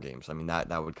 1-run games. I mean,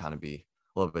 that would kind of be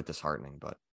a little bit disheartening,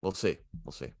 but we'll see.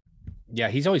 Yeah,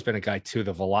 he's always been a guy too.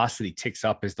 The velocity ticks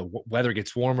up as the weather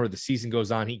gets warmer, the season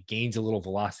goes on, he gains a little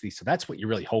velocity. So that's what you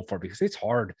really hope for, because it's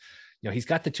hard. You know, he's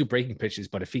got the 2 breaking pitches,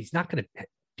 but if he's not going to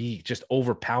be just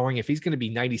overpowering, if he's going to be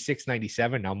 96,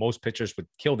 97, now most pitchers would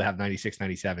kill to have 96,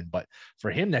 97, but for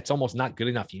him, that's almost not good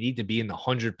enough. You need to be in the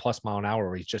 100+ mile an hour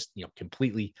where he's just, you know,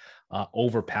 completely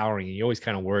overpowering. And you always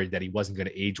kind of worried that he wasn't going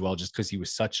to age well just because he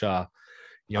was such a,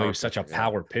 you know, he was such a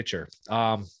power pitcher.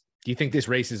 Do you think this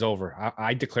race is over?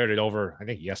 I declared it over, I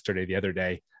think the other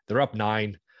day. They're up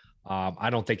 9. I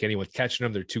don't think anyone's catching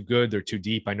them. They're too good. They're too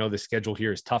deep. I know the schedule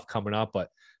here is tough coming up, but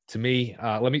to me,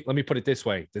 let me put it this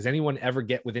way. Does anyone ever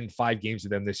get within 5 games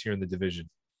of them this year in the division?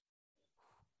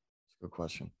 Good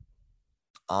question.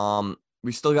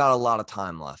 We still got a lot of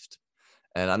time left,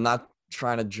 and I'm not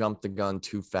trying to jump the gun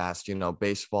too fast. You know,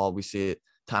 baseball, we see it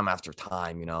time after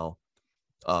time, you know.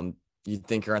 You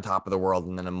think you're on top of the world,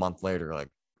 and then a month later, like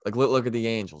look at the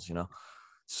Angels, you know.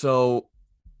 So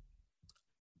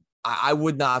I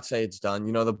would not say it's done.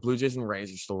 You know, the Blue Jays and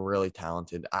Rays are still really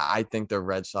talented. I think the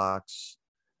Red Sox,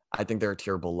 I think they're a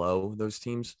tier below those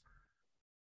teams.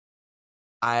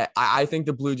 I think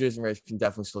the Blue Jays and Rays can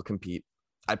definitely still compete.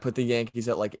 I put the Yankees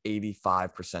at like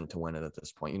 85% to win it at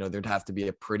this point. You know, there'd have to be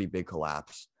a pretty big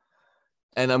collapse.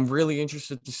 And I'm really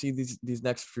interested to see these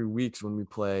next few weeks when we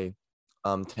play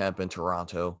Tampa and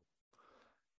Toronto.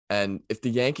 And if the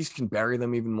Yankees can bury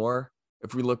them even more,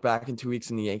 if we look back in 2 weeks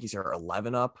and the Yankees are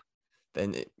 11 up,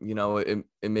 then, it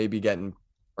may be getting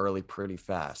early pretty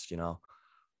fast, you know.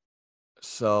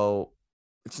 So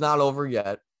it's not over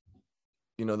yet.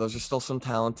 You know, those are still some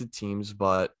talented teams,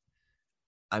 but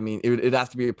I mean, it'd have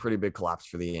to be a pretty big collapse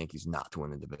for the Yankees not to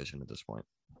win the division at this point.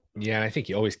 Yeah, and I think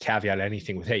you always caveat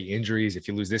anything with, hey, injuries. If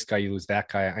you lose this guy, you lose that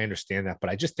guy. I understand that. But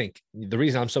I just think the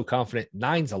reason I'm so confident,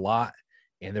 9's a lot,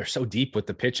 and they're so deep with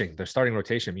the pitching, their starting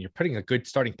rotation. I mean, you're putting a good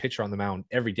starting pitcher on the mound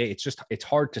every day. It's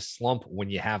hard to slump when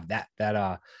you have that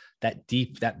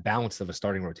balance of a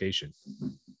starting rotation.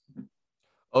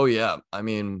 Oh, yeah. I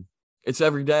mean, it's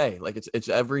every day. Like, it's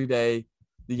every day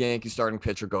the Yankees starting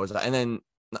pitcher goes out. And then,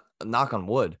 knock on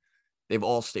wood, they've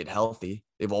all stayed healthy.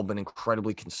 They've all been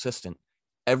incredibly consistent.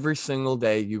 Every single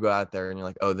day you go out there and you're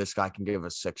like, oh, this guy can give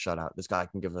us 6 shutout. This guy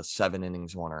can give us 7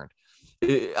 innings, 1 earned.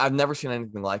 I've never seen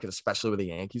anything like it, especially with the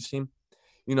Yankees team.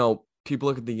 You know, people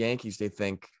look at the Yankees, they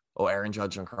think, oh, Aaron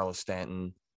Judge and Carlos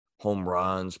Stanton, home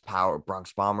runs, power,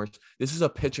 Bronx Bombers. This is a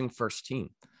pitching first team.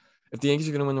 If the Yankees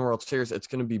are going to win the World Series, it's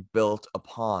going to be built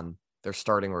upon their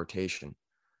starting rotation.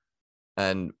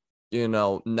 And, you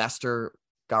know, Nestor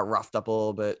got roughed up a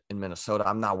little bit in Minnesota.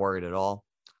 I'm not worried at all.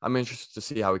 I'm interested to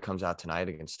see how he comes out tonight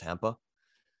against Tampa.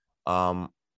 But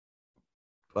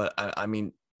I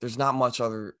mean, there's not much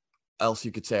else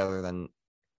you could say other than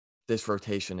this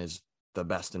rotation is the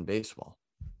best in baseball.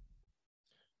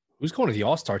 Who's going to the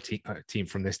All-Star team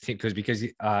from this team? Because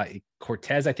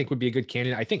Cortez, I think, would be a good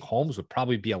candidate. I think Holmes would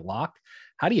probably be a lock.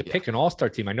 How do you pick an All-Star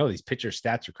team? I know these pitcher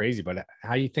stats are crazy, but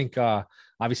how do you think?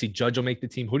 Obviously, Judge will make the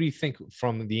team. Who do you think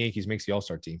from the Yankees makes the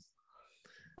All-Star team?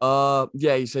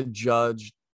 Yeah, you said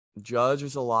Judge. Judge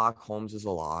is a lock. Holmes is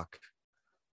a lock.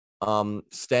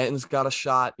 Stanton's got a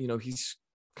shot. You know, he's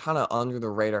kind of under the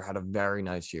radar. Had a very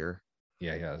nice year.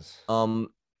 Yeah, he has.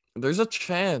 There's a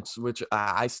chance, which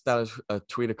I started a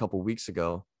tweet a couple weeks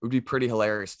ago. It would be pretty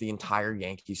hilarious. The entire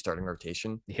Yankees starting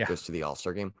rotation goes to the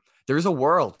All-Star game. there's a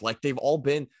world like they've all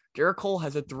been. Garrett Cole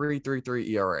has a 3.33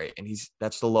 ERA, and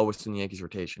that's the lowest in the Yankees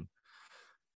rotation.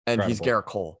 And Incredible. He's Garrett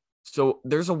Cole. So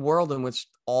there's a world in which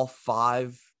all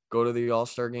 5 go to the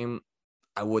All-Star game.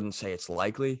 I wouldn't say it's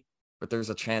likely, but there's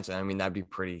a chance. I mean, that'd be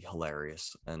pretty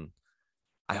hilarious. And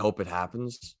I hope it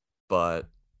happens. But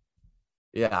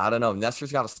yeah, I don't know.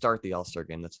 Nestor's got to start the All-Star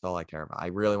game. That's all I care about. I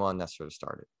really want Nestor to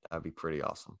start it. That'd be pretty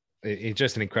awesome. It's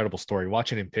just an incredible story.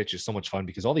 Watching him pitch is so much fun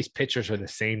because all these pitchers are the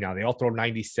same now. They all throw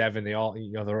 97. They all,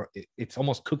 it's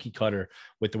almost cookie cutter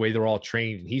with the way they're all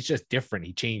trained. And he's just different.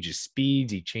 He changes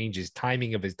speeds. He changes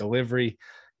timing of his delivery.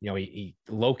 He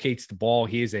locates the ball.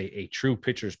 He is a true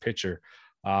pitcher's pitcher.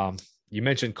 You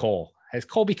mentioned Cole. Has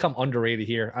Cole become underrated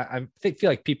here? I feel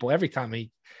like people, every time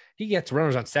he gets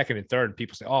runners on second and third,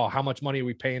 people say, oh, how much money are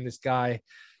we paying this guy?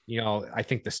 I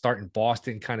think the start in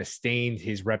Boston kind of stained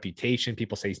his reputation.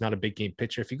 People say he's not a big game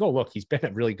pitcher. If you go look, he's been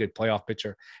a really good playoff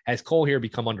pitcher. Has Cole here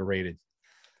become underrated?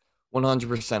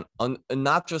 100%.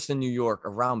 Not just in New York,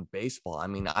 around baseball. I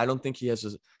mean, I don't think he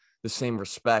has the same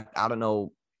respect. I don't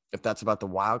know if that's about the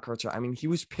wild cards. I mean, he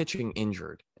was pitching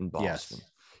injured in Boston.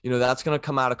 Yes. That's going to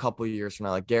come out a couple of years from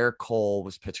now. Like Garrett Cole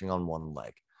was pitching on one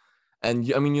leg.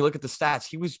 And I mean, you look at the stats,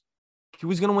 he was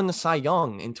going to win the Cy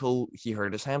Young until he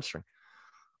hurt his hamstring.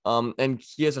 And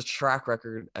he has a track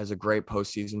record as a great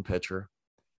postseason pitcher.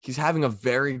 He's having a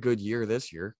very good year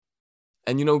this year.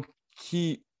 And,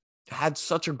 he had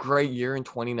such a great year in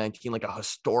 2019, like a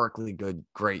historically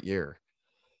great year.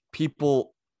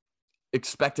 People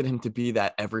expected him to be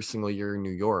that every single year in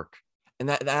New York. And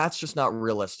that's just not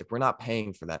realistic. We're not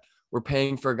paying for that. We're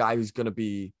paying for a guy who's going to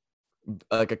be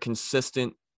like a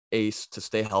consistent ace to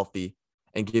stay healthy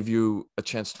and give you a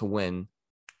chance to win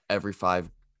every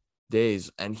 5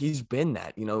 days. And he's been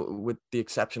that, with the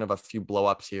exception of a few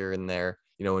blow-ups here and there,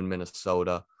 in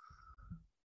Minnesota.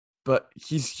 But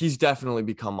he's definitely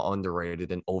become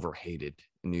underrated and overhated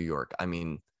in New York. I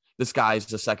mean, this guy is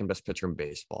the second best pitcher in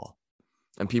baseball.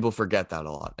 And people forget that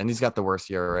a lot. And he's got the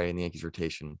worst ERA in the Yankees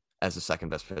rotation as the second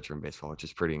best pitcher in baseball, which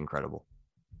is pretty incredible.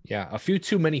 Yeah, a few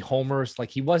too many homers. Like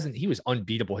he was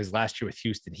unbeatable his last year with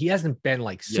Houston. He hasn't been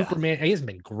like Superman. He hasn't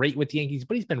been great with the Yankees,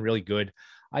 but he's been really good.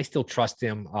 I still trust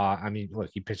him. I mean, look,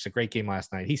 he pitched a great game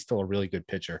last night. He's still a really good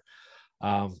pitcher.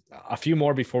 A few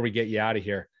more before we get you out of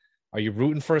here. Are you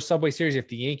rooting for a Subway Series? If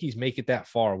the Yankees make it that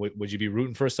far, would you be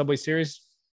rooting for a Subway Series?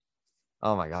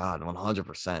 Oh my God,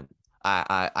 100%.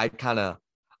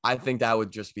 I think that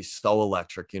would just be so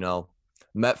electric.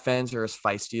 Met fans are as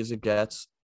feisty as it gets.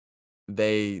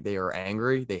 They are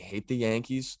angry. They hate the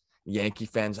Yankees. Yankee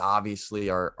fans obviously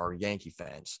are Yankee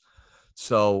fans.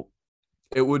 So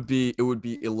it would be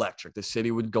electric. The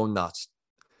city would go nuts.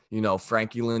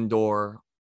 Frankie Lindor,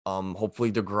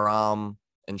 hopefully DeGrom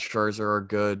and Scherzer are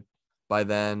good by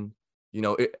then. You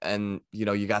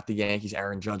got the Yankees,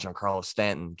 Aaron Judge, Giancarlo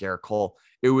Stanton, Garrett Cole.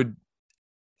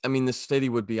 The city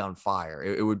would be on fire.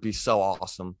 It would be so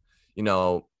awesome.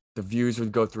 The views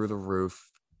would go through the roof.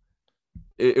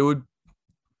 It would.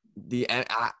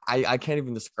 I can't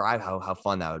even describe how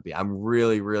fun that would be. I'm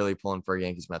really, really pulling for a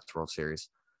Yankees Mets World Series.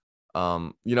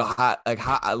 Let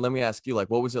me ask you, what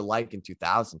was it like in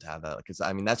 2000 to have that? Because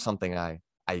that's something I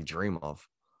dream of.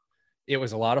 It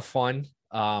was a lot of fun.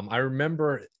 I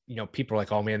remember, people were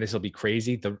like, oh man, this will be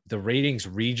crazy. The ratings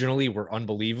regionally were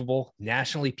unbelievable.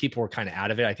 Nationally, people were kind of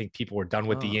out of it. I think people were done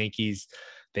with the Yankees.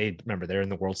 They're in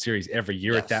the World Series every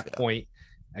year at that point.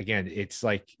 Again, it's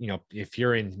like, if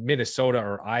you're in Minnesota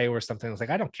or Iowa or something, it's like,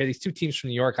 I don't care. These two teams from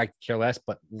New York, I care less.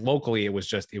 But locally, it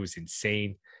was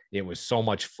insane. It was so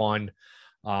much fun.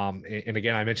 And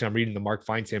again, I mentioned I'm reading the Mark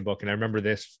Feinsand book, and I remember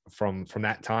this from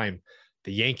that time.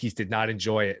 The Yankees did not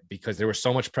enjoy it because there was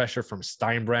so much pressure from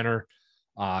Steinbrenner.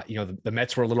 The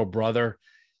Mets were a little brother.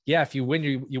 Yeah, if you win,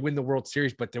 you win the World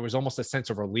Series, but there was almost a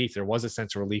sense of relief. There was a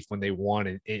sense of relief when they won.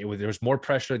 And there was more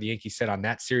pressure, the Yankees said, on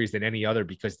that series than any other,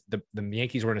 because the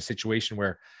Yankees were in a situation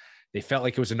where they felt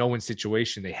like it was a no-win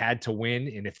situation. They had to win.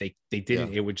 And if they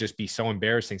didn't, it would just be so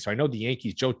embarrassing. So I know the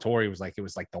Yankees, Joe Torre was like, it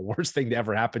was like the worst thing to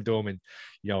ever happen to him. And,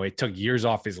 it took years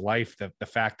off his life, the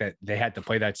fact that they had to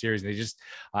play that series. And they just,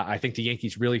 I think the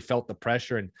Yankees really felt the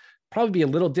pressure, and probably be a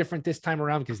little different this time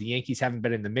around because the Yankees haven't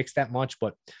been in the mix that much,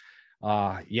 but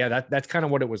that's kind of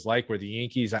what it was like, where the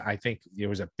Yankees, I think there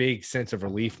was a big sense of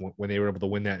relief when they were able to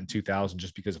win that in 2000,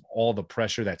 just because of all the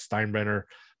pressure that Steinbrenner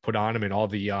put on him and all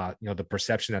the, the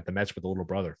perception that the Mets were the little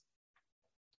brother.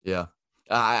 Yeah.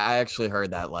 I actually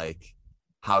heard that,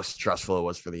 how stressful it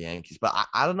was for the Yankees, but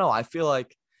I don't know. I feel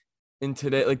like in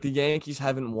today, the Yankees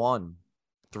haven't won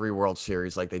 3 World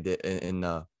Series like they did in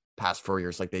the past 4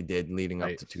 years, like they did leading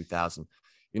up to 2000.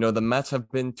 The Mets have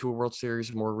been to a World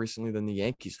Series more recently than the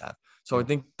Yankees have. So I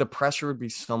think the pressure would be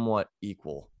somewhat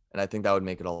equal. And I think that would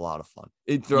make it a lot of fun.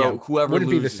 Whoever wouldn't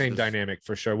be the loses same dynamic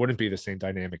for sure. Wouldn't be the same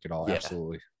dynamic at all. Yeah.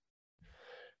 Absolutely.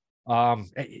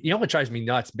 What drives me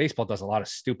nuts? Baseball does a lot of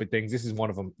stupid things. This is one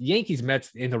of them. Yankees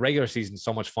Mets in the regular season is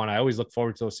so much fun. I always look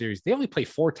forward to those series. They only play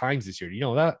 4 times this year. You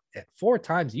know that 4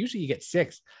 times. Usually you get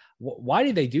 6. Why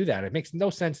did they do that? It makes no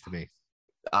sense to me.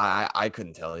 I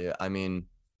couldn't tell you. I mean,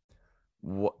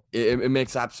 it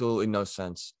makes absolutely no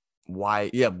sense. Why?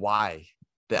 Yeah, why?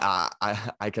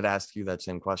 I could ask you that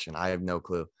same question. I have no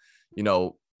clue.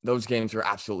 Those games were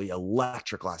absolutely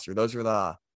electric last year. Those were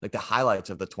the highlights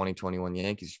of the 2021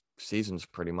 Yankees seasons,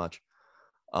 pretty much.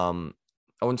 I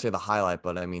wouldn't say the highlight,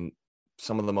 but I mean,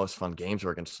 some of the most fun games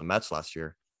were against the Mets last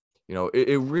year.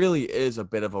 It really is a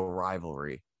bit of a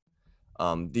rivalry.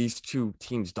 These two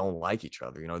teams don't like each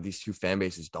other. These two fan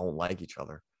bases don't like each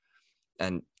other.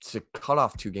 And to cut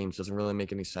off 2 games doesn't really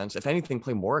make any sense. If anything,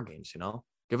 play more games,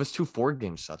 Give us 2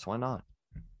 4-game sets. Why not?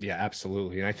 Yeah,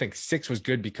 absolutely. And I think 6 was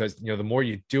good because, the more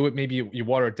you do it, maybe you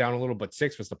water it down a little, but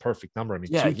 6 was the perfect number. I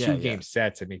mean, two game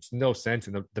sets, it makes no sense.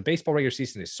 And the baseball regular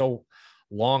season is so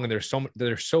long, and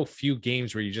there's so few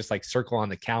games where you just like circle on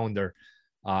the calendar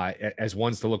as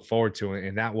ones to look forward to.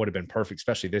 And that would have been perfect,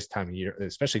 especially this time of year,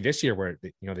 especially this year where,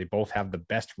 they both have the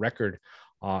best record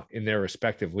in their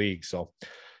respective leagues. So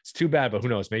it's too bad, but who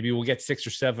knows? Maybe we'll get 6 or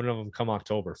 7 of them come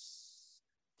October.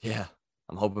 Yeah,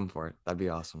 I'm hoping for it. That'd be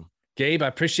awesome. Gabe, I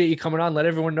appreciate you coming on. Let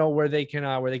everyone know where they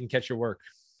can catch your work.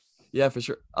 Yeah, for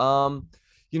sure.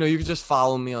 You can just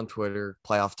follow me on Twitter,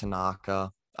 Playoff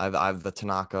Tanaka. I have the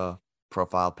Tanaka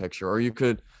profile picture, or you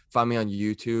could find me on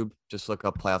YouTube. Just look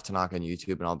up Playoff Tanaka on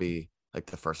YouTube, and I'll be like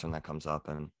the first one that comes up.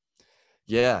 And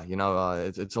yeah,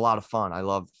 it's a lot of fun. I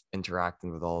love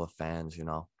interacting with all the fans.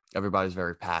 Everybody's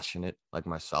very passionate, like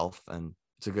myself, and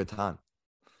it's a good time.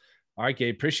 All right,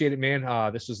 Gabe, appreciate it,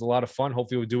 man. This was a lot of fun.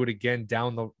 Hopefully we'll do it again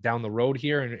down the road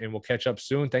here, and we'll catch up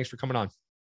soon. Thanks for coming on.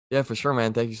 Yeah, for sure,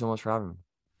 man. Thank you so much for having me.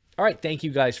 All right, thank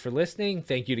you guys for listening.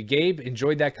 Thank you to Gabe.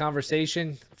 Enjoyed that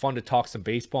conversation. Fun to talk some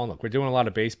baseball. Look, we're doing a lot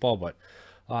of baseball, but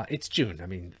it's June. I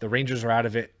mean, the Rangers are out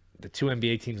of it. The 2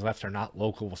 NBA teams left are not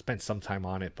local. We'll spend some time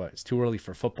on it, but it's too early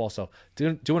for football. So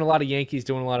doing a lot of Yankees,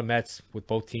 doing a lot of Mets with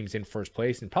both teams in first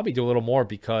place, and probably do a little more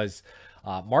because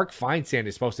Mark Feinsand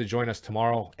is supposed to join us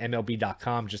tomorrow.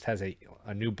 MLB.com just has a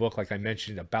new book, like I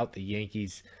mentioned, about the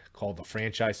Yankees called The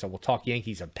Franchise. So we'll talk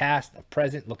Yankees of past, of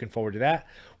present. Looking forward to that.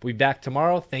 We'll be back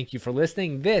tomorrow. Thank you for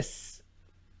listening. This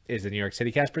is the New York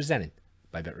City Cast presented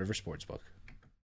by BetRivers Sportsbook.